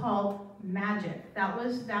was called magic.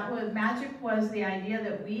 Magic was the idea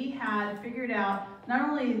that we had figured out not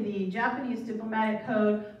only the Japanese diplomatic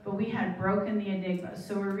code, but we had broken the Enigma.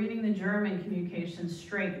 So we're reading the German communications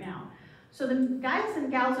straight now. So the guys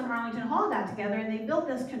and gals in Arlington Hall got together and they built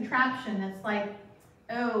this contraption that's like,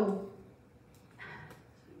 oh,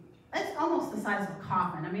 it's almost the size of a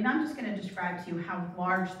coffin. I mean, I'm just going to describe to you how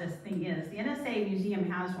large this thing is. The NSA Museum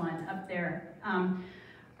has one up there.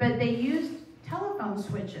 But they used telephone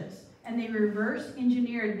switches, and they reverse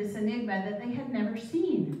engineered this Enigma that they had never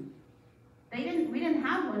seen. We didn't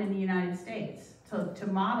have one in the United States to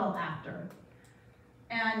model after.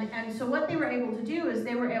 And so what they were able to do is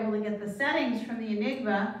they were able to get the settings from the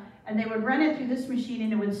Enigma, and they would run it through this machine,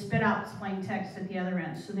 and it would spit out plain text at the other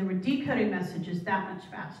end. So they were decoding messages that much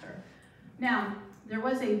faster. Now, there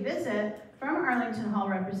was a visit from Arlington Hall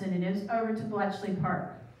representatives over to Bletchley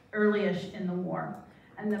Park early-ish in the war.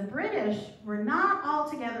 And the British were not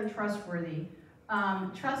altogether trustworthy,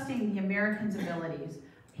 trusting the Americans' abilities.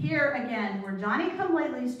 Here, again, were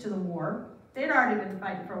Johnny-come-latelys to the war. They'd already been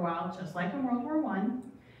fighting for a while, just like in World War I.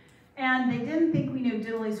 And they didn't think we knew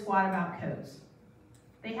diddly squat about codes.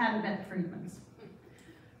 They hadn't met the Friedmans.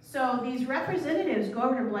 So these representatives go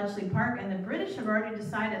over to Bletchley Park, and the British have already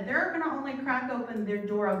decided they're going to only crack open their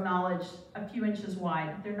door of knowledge a few inches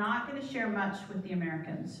wide. They're not going to share much with the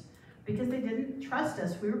Americans because they didn't trust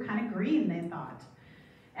us. We were kind of green, they thought.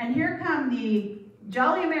 And here come the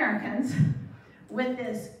jolly Americans with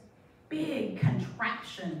this big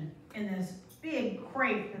contraption in this big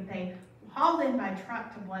crate that they hauled in by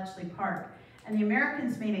truck to Bletchley Park. And the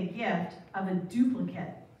Americans made a gift of a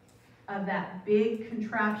duplicate of that big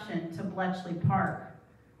contraption to Bletchley Park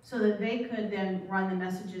so that they could then run the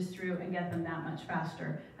messages through and get them that much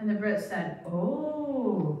faster. And the Brits said,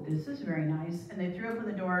 oh, this is very nice. And they threw open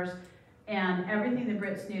the doors, and everything the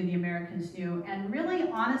Brits knew, the Americans knew. And really,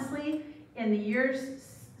 honestly, in the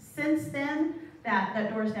years since then,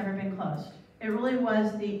 that door's never been closed. It really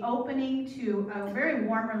was the opening to a very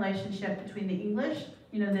warm relationship between the English,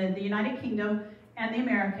 the United Kingdom, and the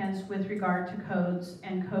Americans with regard to codes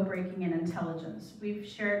and code breaking and intelligence. We've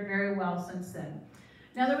shared very well since then.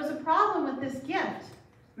 Now, there was a problem with this gift.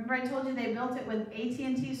 Remember I told you they built it with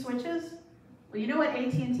AT&T switches? Well, you know what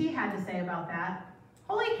AT&T had to say about that?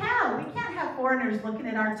 Holy cow, we can't have foreigners looking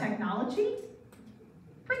at our technology.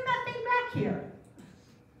 Bring that thing back here.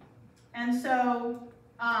 And so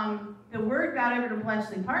the word got over to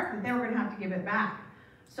Bletchley Park that they were going to have to give it back.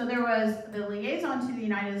 So there was the liaison to the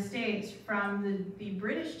United States from the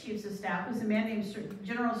British Chiefs of Staff was a man named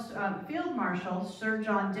General Field Marshal Sir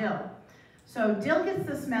John Dill. So Dill gets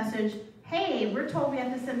this message, hey, we're told we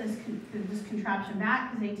have to send this contraption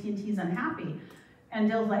back because AT&T is unhappy. And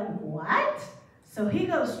Dill's like, what? So he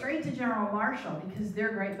goes straight to General Marshall because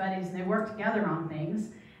they're great buddies and they work together on things.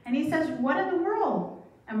 And he says, what in the world?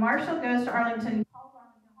 And Marshall goes to Arlington, calls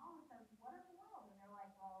Arlington Hall and says, what in the world? And they're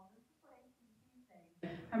like, well, this is what AT&T is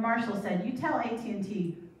saying. And Marshall said, you tell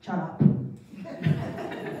AT&T, shut up.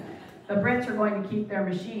 The Brits are going to keep their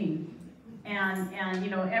machine. And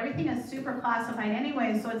everything is super classified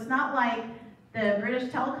anyway, so it's not like the British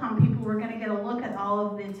telecom people were going to get a look at all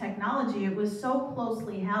of the technology. It was so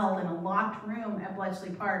closely held in a locked room at Bletchley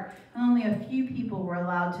Park, and only a few people were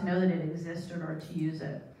allowed to know that it existed or to use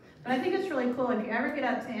it. But I think it's really cool. If you ever get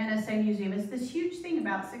up to the NSA Museum, it's this huge thing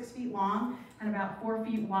about 6 feet long and about 4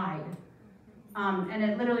 feet wide. And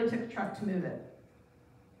it literally took a truck to move it.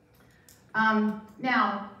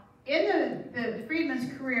 Now, in the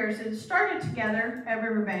Friedman's careers, it started together at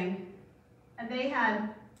Riverbank, and they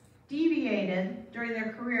had deviated during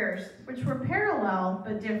their careers, which were parallel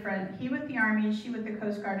but different. He with the Army, she with the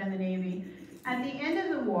Coast Guard and the Navy. At the end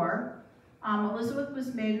of the war, Elizabeth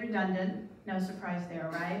was made redundant. No surprise there,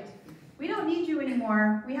 right? We don't need you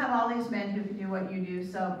anymore. We have all these men who can do what you do,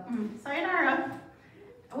 so sayonara.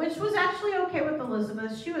 Which was actually okay with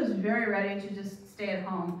Elizabeth. She was very ready to just stay at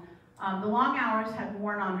home. The long hours had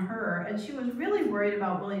worn on her, and she was really worried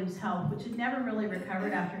about William's health, which had never really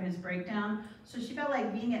recovered after his breakdown. So she felt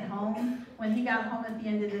like being at home when he got home at the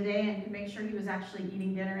end of the day and could make sure he was actually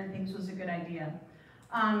eating dinner and things was a good idea.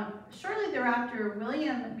 Shortly thereafter,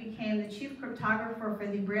 William became the chief cryptographer for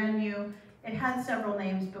the brand new, it had several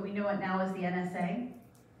names, but we know it now as the NSA.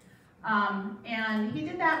 And he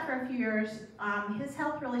did that for a few years. His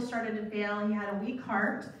health really started to fail. He had a weak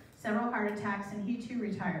heart, several heart attacks, and he too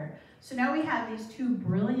retired. So now we have these two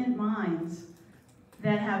brilliant minds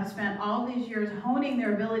that have spent all these years honing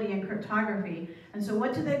their ability in cryptography. And so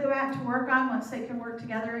what did they go back to work on once they could work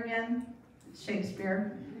together again?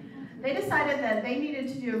 Shakespeare. They decided that they needed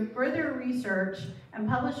to do further research and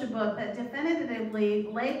publish a book that definitively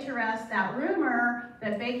laid to rest that rumor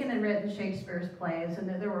that Bacon had written Shakespeare's plays and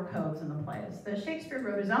that there were codes in the plays. That Shakespeare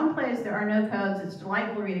wrote his own plays, there are no codes, it's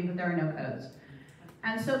delightful reading, but there are no codes.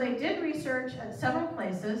 And so they did research at several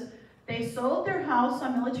places. They sold their house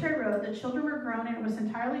on Military Road. The children were grown and it was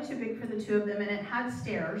entirely too big for the two of them, and it had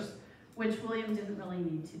stairs, which William didn't really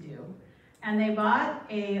need to do. And they bought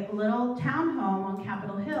a little townhome on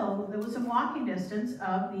Capitol Hill that was in walking distance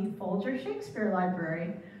of the Folger Shakespeare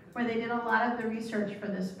Library, where they did a lot of the research for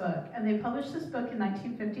this book. And they published this book in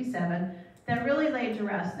 1957 that really laid to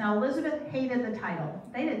rest. Now, Elizabeth hated the title.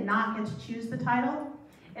 They did not get to choose the title,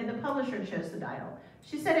 and the publisher chose the title.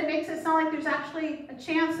 She said it makes it sound like there's actually a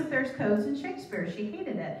chance that there's codes in Shakespeare. She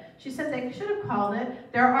hated it. She said they should have called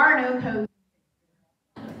it, There Are No Codes.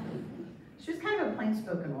 She was kind of a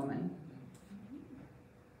plain-spoken woman.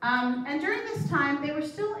 And during this time, they were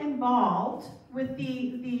still involved with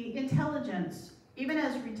the intelligence, even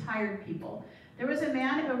as retired people. There was a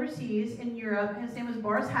man overseas in Europe, his name was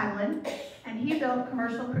Boris Hagelin, and he built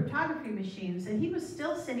commercial cryptography machines, and he was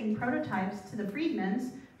still sending prototypes to the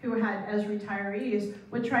Friedmans, who had, as retirees,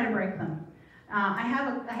 would try to break them. I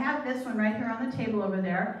have this one right here on the table over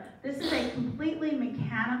there. This is a completely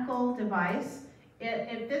mechanical device.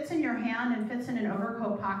 It fits in your hand and fits in an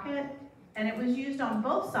overcoat pocket, and it was used on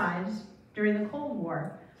both sides during the Cold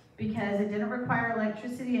War because it didn't require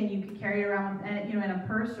electricity, and you could carry it around, in a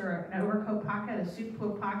purse or an overcoat pocket, a suit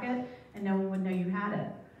coat pocket, and no one would know you had it.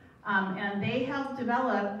 And they helped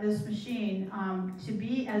develop this machine to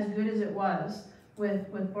be as good as it was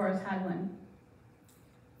with Boris Hagelin.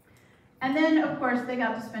 And then, of course, they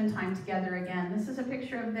got to spend time together again. This is a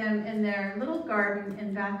picture of them in their little garden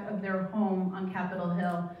in back of their home on Capitol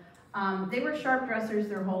Hill. They were sharp dressers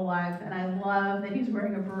their whole life, and I love that he's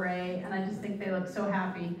wearing a beret, and I just think they look so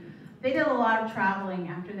happy. They did a lot of traveling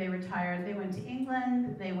after they retired. They went to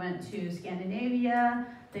England, they went to Scandinavia,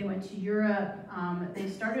 they went to Europe. They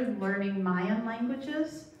started learning Mayan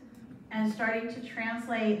languages and starting to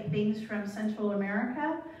translate things from Central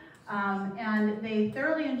America. And they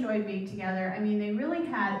thoroughly enjoyed being together. I mean, they really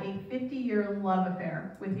had a 50-year love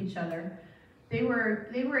affair with each other. They were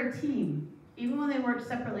a team. Even when they worked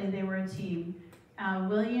separately, they were a team.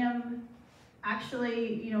 William,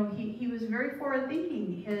 actually, he was very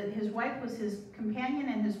forward-thinking. His wife was his companion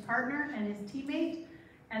and his partner and his teammate,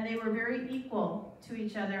 and they were very equal to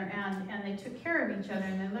each other, and they took care of each other,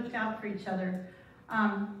 and they looked out for each other.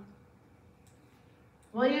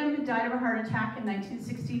 William died of a heart attack in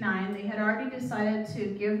 1969. They had already decided to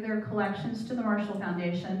give their collections to the Marshall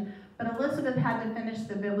Foundation, but Elizabeth had to finish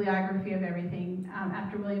the bibliography of everything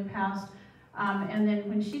after William passed. And then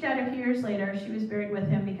when she died a few years later, she was buried with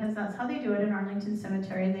him because that's how they do it in Arlington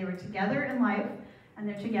Cemetery. They were together in life, and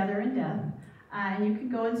they're together in death. And you can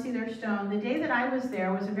go and see their stone. The day that I was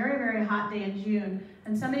there was a very, very hot day in June,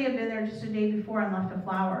 and somebody had been there just a day before and left a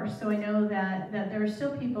flower. So I know that there are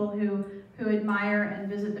still people who admire and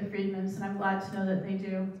visit the Friedmans, and I'm glad to know that they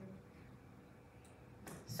do.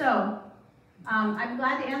 So, I'm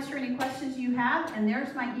glad to answer any questions you have, and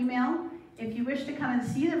there's my email. If you wish to come and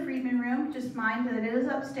see the Friedman room, just mind that it is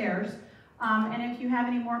upstairs. And if you have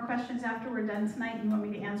any more questions after we're done tonight and you want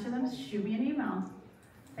me to answer them, shoot me an email.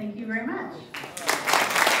 Thank you very much.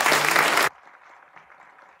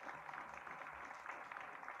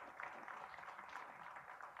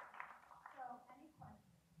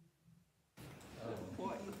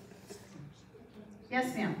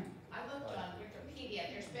 Yes, ma'am. I looked on Wikipedia.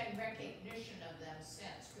 There's been recognition of them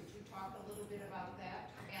since. Could you talk a little bit about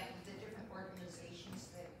that and the different organizations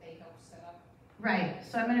that they helped set up? Right.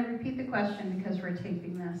 So I'm going to repeat the question because we're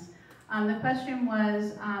taping this. The question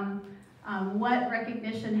was, what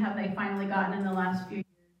recognition have they finally gotten in the last few years,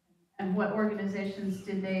 and what organizations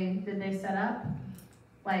did they set up?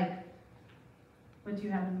 Like, what do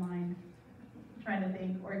you have in mind? I'm trying to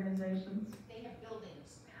think. Organizations. They have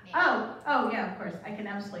buildings. Oh, yeah, of course. I can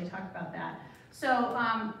absolutely talk about that. So,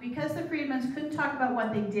 because the Friedmans couldn't talk about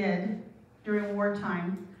what they did during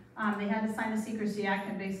wartime, they had to sign the Secrecy Act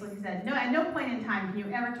and basically said, no, at no point in time can you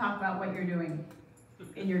ever talk about what you're doing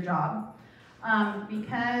in your job.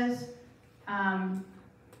 Because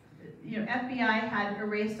FBI had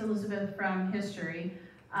erased Elizabeth from history.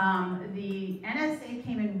 The NSA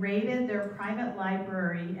came and raided their private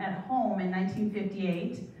library at home in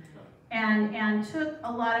 1958. and took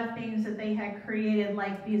a lot of things that they had created,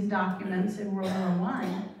 like these documents in World War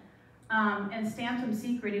I, and stamped them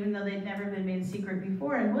secret, even though they'd never been made secret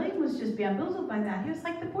before. And William was just bamboozled by that. He was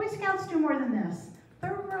like, the Boy Scouts do more than this.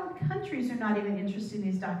 Third world countries are not even interested in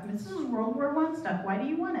these documents. This is World War I stuff. Why do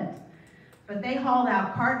you want it? But they hauled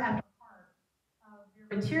out card after card of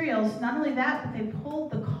their materials. Not only that, but they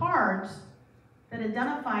pulled the cards that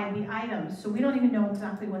identified the items. So we don't even know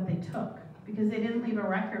exactly what they took, because they didn't leave a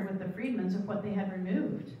record with the Friedmans of what they had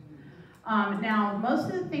removed. Now,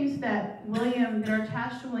 most of the things that are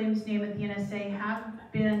attached to William's name at the NSA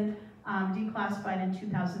have been declassified in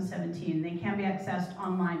 2017. They can be accessed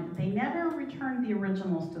online. They never returned the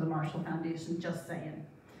originals to the Marshall Foundation, just saying.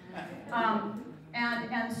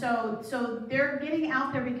 And so they're getting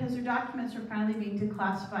out there because their documents are finally being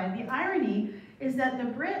declassified. The irony is that the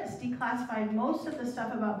Brits declassified most of the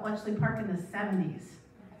stuff about Bletchley Park in the 70s.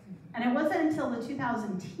 And it wasn't until the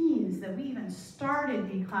 2010s that we even started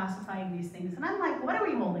declassifying these things. And I'm like, what are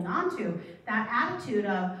we holding on to? That attitude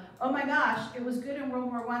of, oh my gosh, it was good in World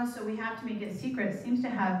War I, so we have to make it secret, seems to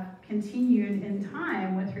have continued in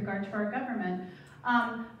time with regard to our government.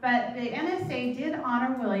 But the NSA did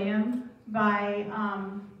honor William by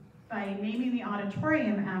naming the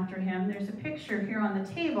auditorium after him. There's a picture here on the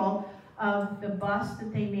table of the bust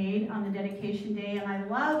that they made on the dedication day. And I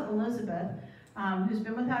love Elizabeth, who's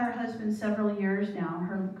been without her husband several years now,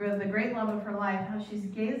 the great love of her life, how she's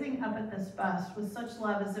gazing up at this bust with such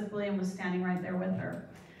love as if William was standing right there with her.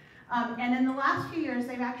 And in the last few years,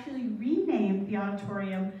 they've actually renamed the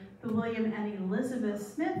auditorium the William and Elizebeth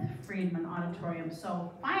Smith Friedman Auditorium.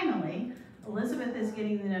 So finally, Elizabeth is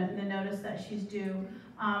getting the notice that she's due.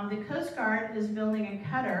 The Coast Guard is building a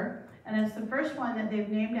cutter, and it's the first one that they've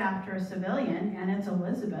named after a civilian, and it's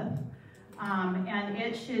Elizabeth. And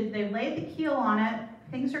they've laid the keel on it.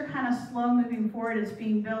 Things are kind of slow moving forward. It's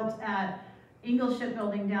being built at Ingalls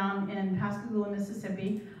Shipbuilding down in Pascagoula,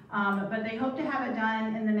 Mississippi. But they hope to have it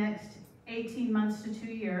done in the next 18 months to 2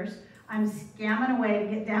 years. I'm scamming away to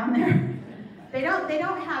get down there. They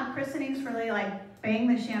don't have christenings where they like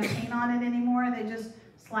bang the champagne on it anymore. They just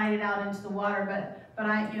slide it out into the water. But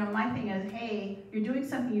my thing is, hey, you're doing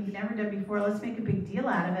something you've never done before. Let's make a big deal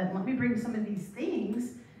out of it. And let me bring some of these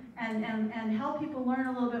things and help people learn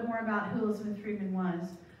a little bit more about who Elizabeth Friedman was.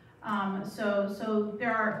 So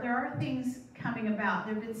there are things coming about.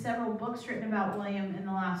 There have been several books written about William in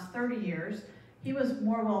the last 30 years. He was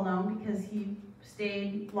more well known because he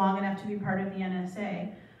stayed long enough to be part of the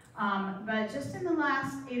NSA. But just in the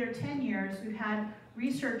last 8 or 10 years, we've had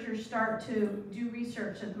researchers start to do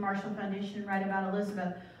research at the Marshall Foundation and write about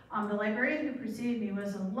Elizabeth. The librarian who preceded me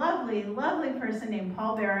was a lovely, lovely person named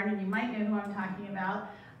Paul Barron, and you might know who I'm talking about.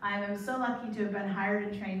 I'm so lucky to have been hired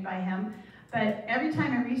and trained by him. But every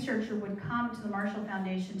time a researcher would come to the Marshall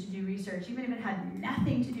Foundation to do research, even if it had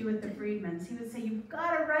nothing to do with the Friedmans, he would say, "You've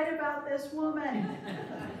got to write about this woman."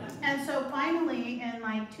 And so finally, in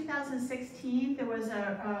like 2016, there was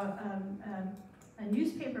a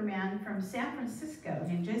newspaper man from San Francisco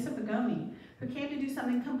named Jason Pagomi, who came to do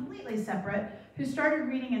something completely separate, who started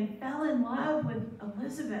reading and fell in love with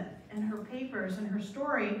Elizabeth and her papers and her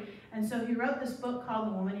story. And so he wrote this book called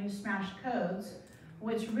The Woman Who Smashed Codes,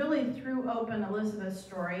 which really threw open Elizabeth's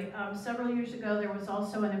story. Several years ago, there was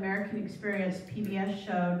also an American Experience PBS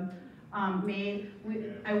show made.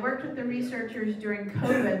 I worked with the researchers during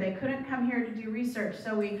COVID. They couldn't come here to do research,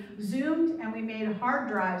 so we Zoomed and we made hard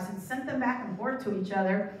drives and sent them back and forth to each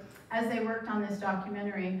other as they worked on this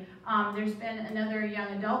documentary. There's been another young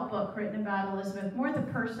adult book written about Elizabeth, more the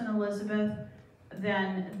person Elizabeth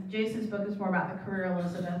than Jason's book is more about the career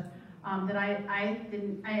Elizabeth. That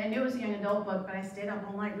I knew it was a young adult book, but I stayed up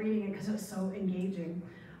all night reading it because it was so engaging.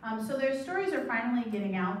 So their stories are finally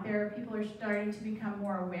getting out there. People are starting to become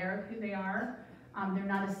more aware of who they are. They're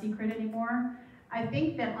not a secret anymore. I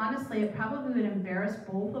think that honestly, it probably would embarrass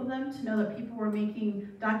both of them to know that people were making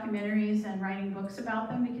documentaries and writing books about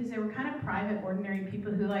them, because they were kind of private, ordinary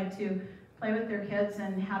people who like to play with their kids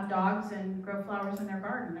and have dogs and grow flowers in their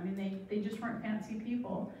garden. I mean, they just weren't fancy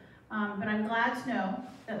people. But I'm glad to know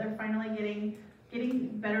that they're finally getting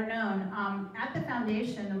better known. At the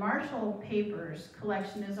foundation, the Marshall Papers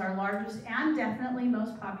collection is our largest and definitely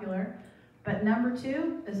most popular, but number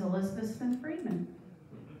 2 is Elizabeth Smith Friedman.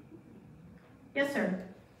 Yes, sir?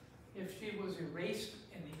 If she was erased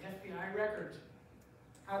in the FBI records,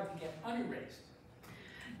 how did it get unerased?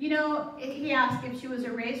 You know, he asked if she was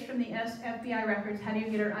erased from the FBI records, how do you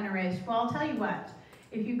get her unerased? Well, I'll tell you what.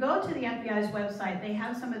 If you go to the FBI's website, they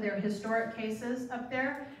have some of their historic cases up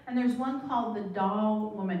there, and there's one called the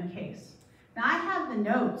Doll Woman case. Now, I have the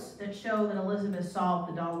notes that show that Elizabeth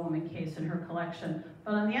solved the doll woman case in her collection,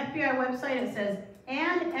 but on the FBI website it says,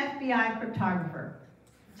 "and FBI cryptographer,"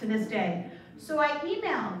 to this day. So I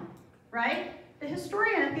emailed, right, the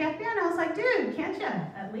historian at the FBI, and I was like, dude, can't you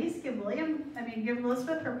at least give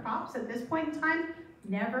Elizabeth her props at this point in time?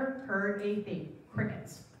 Never heard a thing.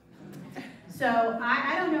 Crickets. So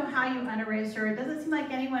I don't know how you unerase her. It doesn't seem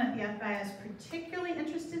like anyone at the FBI is particularly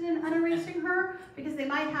interested in unerasing her, because they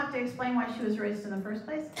might have to explain why she was erased in the first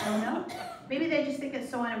place. I don't know. Maybe they just think it's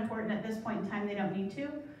so unimportant at this point in time they don't need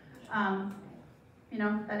to. You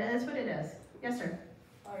know, that is what it is. Yes, sir.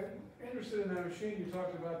 I'm interested in that machine you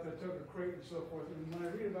talked about that took a crate and so forth. And when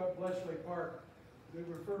I read about Bletchley Park, they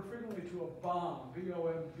refer frequently to a bombe,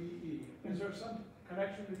 B-O-M-B-E. Is there some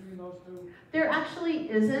connection between those two? There actually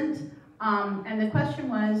isn't. And the question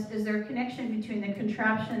was, is there a connection between the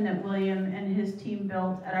contraption that William and his team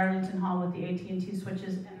built at Arlington Hall with the AT&T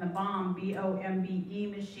switches and the bombe, B-O-M-B-E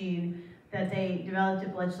machine that they developed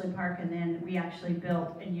at Bletchley Park and then we actually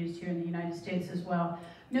built and used here in the United States as well?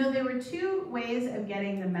 No, there were two ways of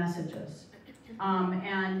getting the messages.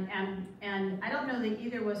 And I don't know that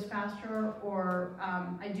either was faster, or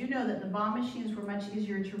I do know that the bombe machines were much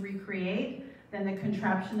easier to recreate than the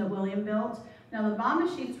contraption that William built. Now, the bombe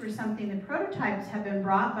machines were something, the prototypes have been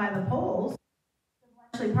brought by the Poles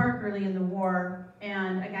to Bletchley Park early in the war,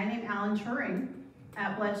 and a guy named Alan Turing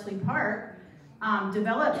at Bletchley Park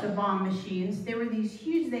developed the bombe machines. They were these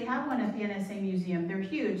huge, they have one at the NSA Museum. They're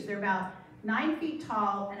huge. They're about 9 feet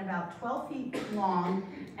tall and about 12 feet long,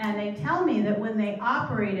 and they tell me that when they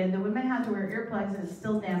operated, the women had to wear earplugs and it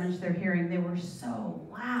still damaged their hearing. They were so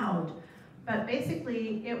loud. But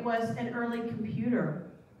basically, it was an early computer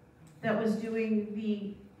that was doing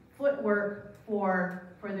the footwork for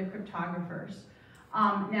the cryptographers.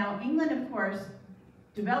 Now, England, of course,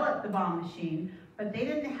 developed the bombe machine, but they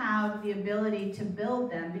didn't have the ability to build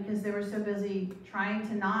them because they were so busy trying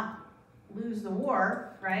to not lose the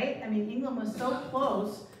war, right? I mean, England was so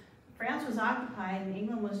close. France was occupied, and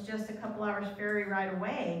England was just a couple hours ferry ride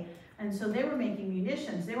away. And so they were making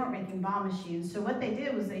munitions. They weren't making bombe machines. So what they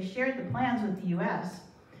did was they shared the plans with the U.S.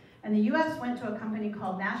 And the U.S. went to a company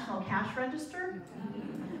called National Cash Register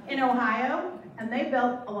in Ohio, and they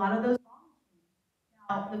built a lot of those bombe machines.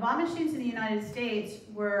 Now, the bombe machines in the United States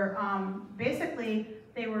were basically,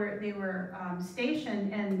 they were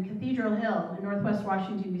stationed in Cathedral Hill in northwest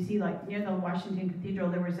Washington, D.C., like near the Washington Cathedral.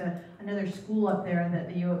 There was another school up there that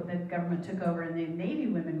the government took over, and the Navy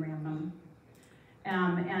women ran them.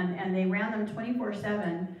 And they ran them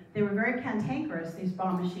 24/7. They were very cantankerous, these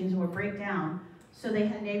bombe machines, would break down. So they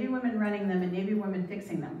had Navy women running them and Navy women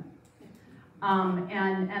fixing them.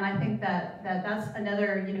 And I think that's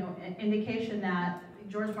another indication that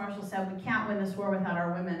George Marshall said we can't win this war without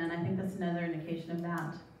our women, and I think that's another indication of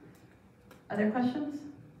that. Other questions?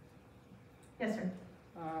 Yes, sir.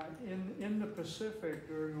 In the Pacific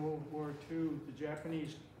during World War II, the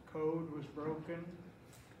Japanese code was broken,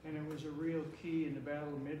 and it was a real key in the Battle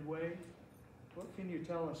of Midway. What can you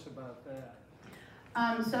tell us about that?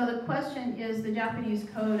 So the question is the Japanese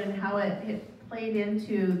code and how it played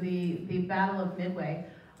into the Battle of Midway.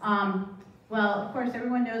 Well, of course,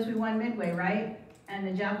 everyone knows we won Midway, right? And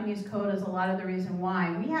the Japanese code is a lot of the reason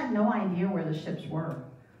why. We had no idea where the ships were.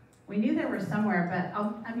 We knew they were somewhere, but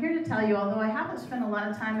I'm here to tell you, although I haven't spent a lot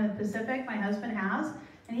of time in the Pacific, my husband has,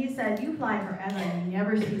 and he said, you fly forever and you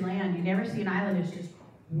never see land, you never see an island, it's just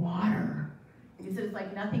water. He said it's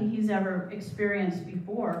like nothing he's ever experienced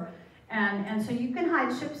before. And so you can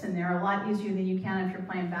hide ships in there a lot easier than you can if you're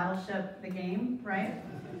playing Battleship, the game, right?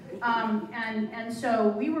 And so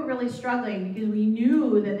we were really struggling because we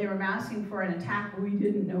knew that they were massing for an attack, but we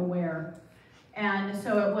didn't know where. And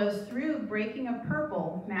so it was through breaking of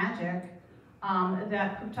purple magic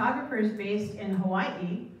that cryptographers based in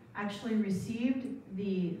Hawaii actually received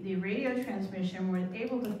the radio transmission, were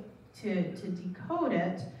able to decode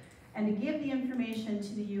it and to give the information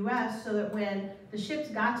to the U.S. so that when the ships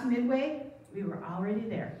got to Midway, we were already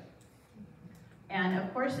there. And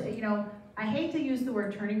of course, I hate to use the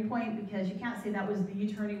word turning point because you can't say that was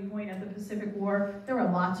the turning point of the Pacific War. There were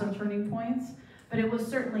lots of turning points, but it was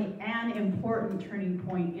certainly an important turning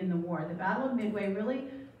point in the war. The Battle of Midway really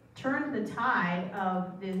turned the tide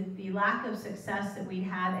of the lack of success that we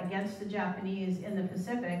had against the Japanese in the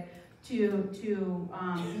Pacific to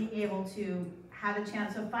being able to have a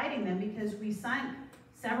chance of fighting them, because we sunk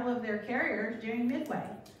several of their carriers during Midway.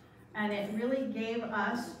 And it really gave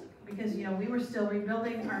us, because we were still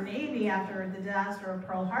rebuilding our Navy after the disaster of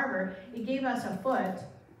Pearl Harbor, it gave us a foot,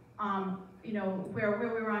 where we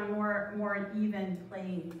were on more even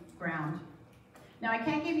playing ground. Now, I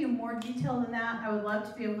can't give you more detail than that. I would love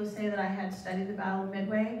to be able to say that I had studied the Battle of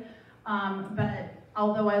Midway, but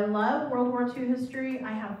although I love World War II history,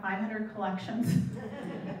 I have 500 collections.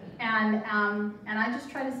 And I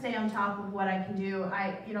just try to stay on top of what I can do.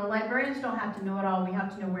 Librarians don't have to know it all. We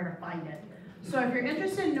have to know where to find it. So if you're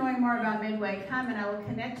interested in knowing more about Midway, come and I will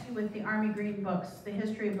connect you with the Army Green books, the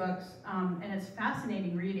history books, and it's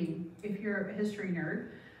fascinating reading if you're a history nerd,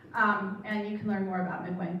 and you can learn more about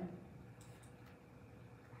Midway.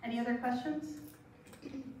 Any other questions?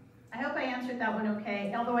 I hope I answered that one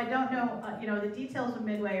okay, although I don't know, the details of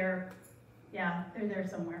Midway are, yeah, they're there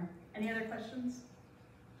somewhere. Any other questions?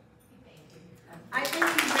 Thank you. I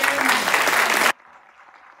thank you very much.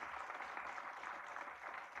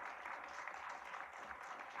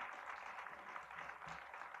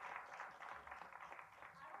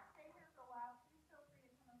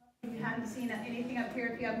 If you haven't seen anything up here,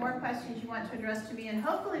 if you have more questions you want to address to me, and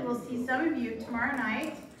hopefully we'll see some of you tomorrow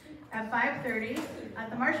night at 5:30 at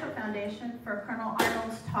the Marshall Foundation for Colonel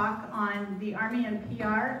Arnold's talk on the Army and PR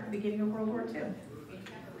at the beginning of World War II.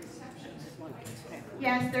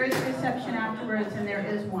 Yes, there is a reception afterwards, and there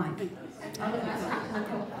is wine. I'll just stick to the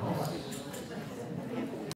Coca-Cola.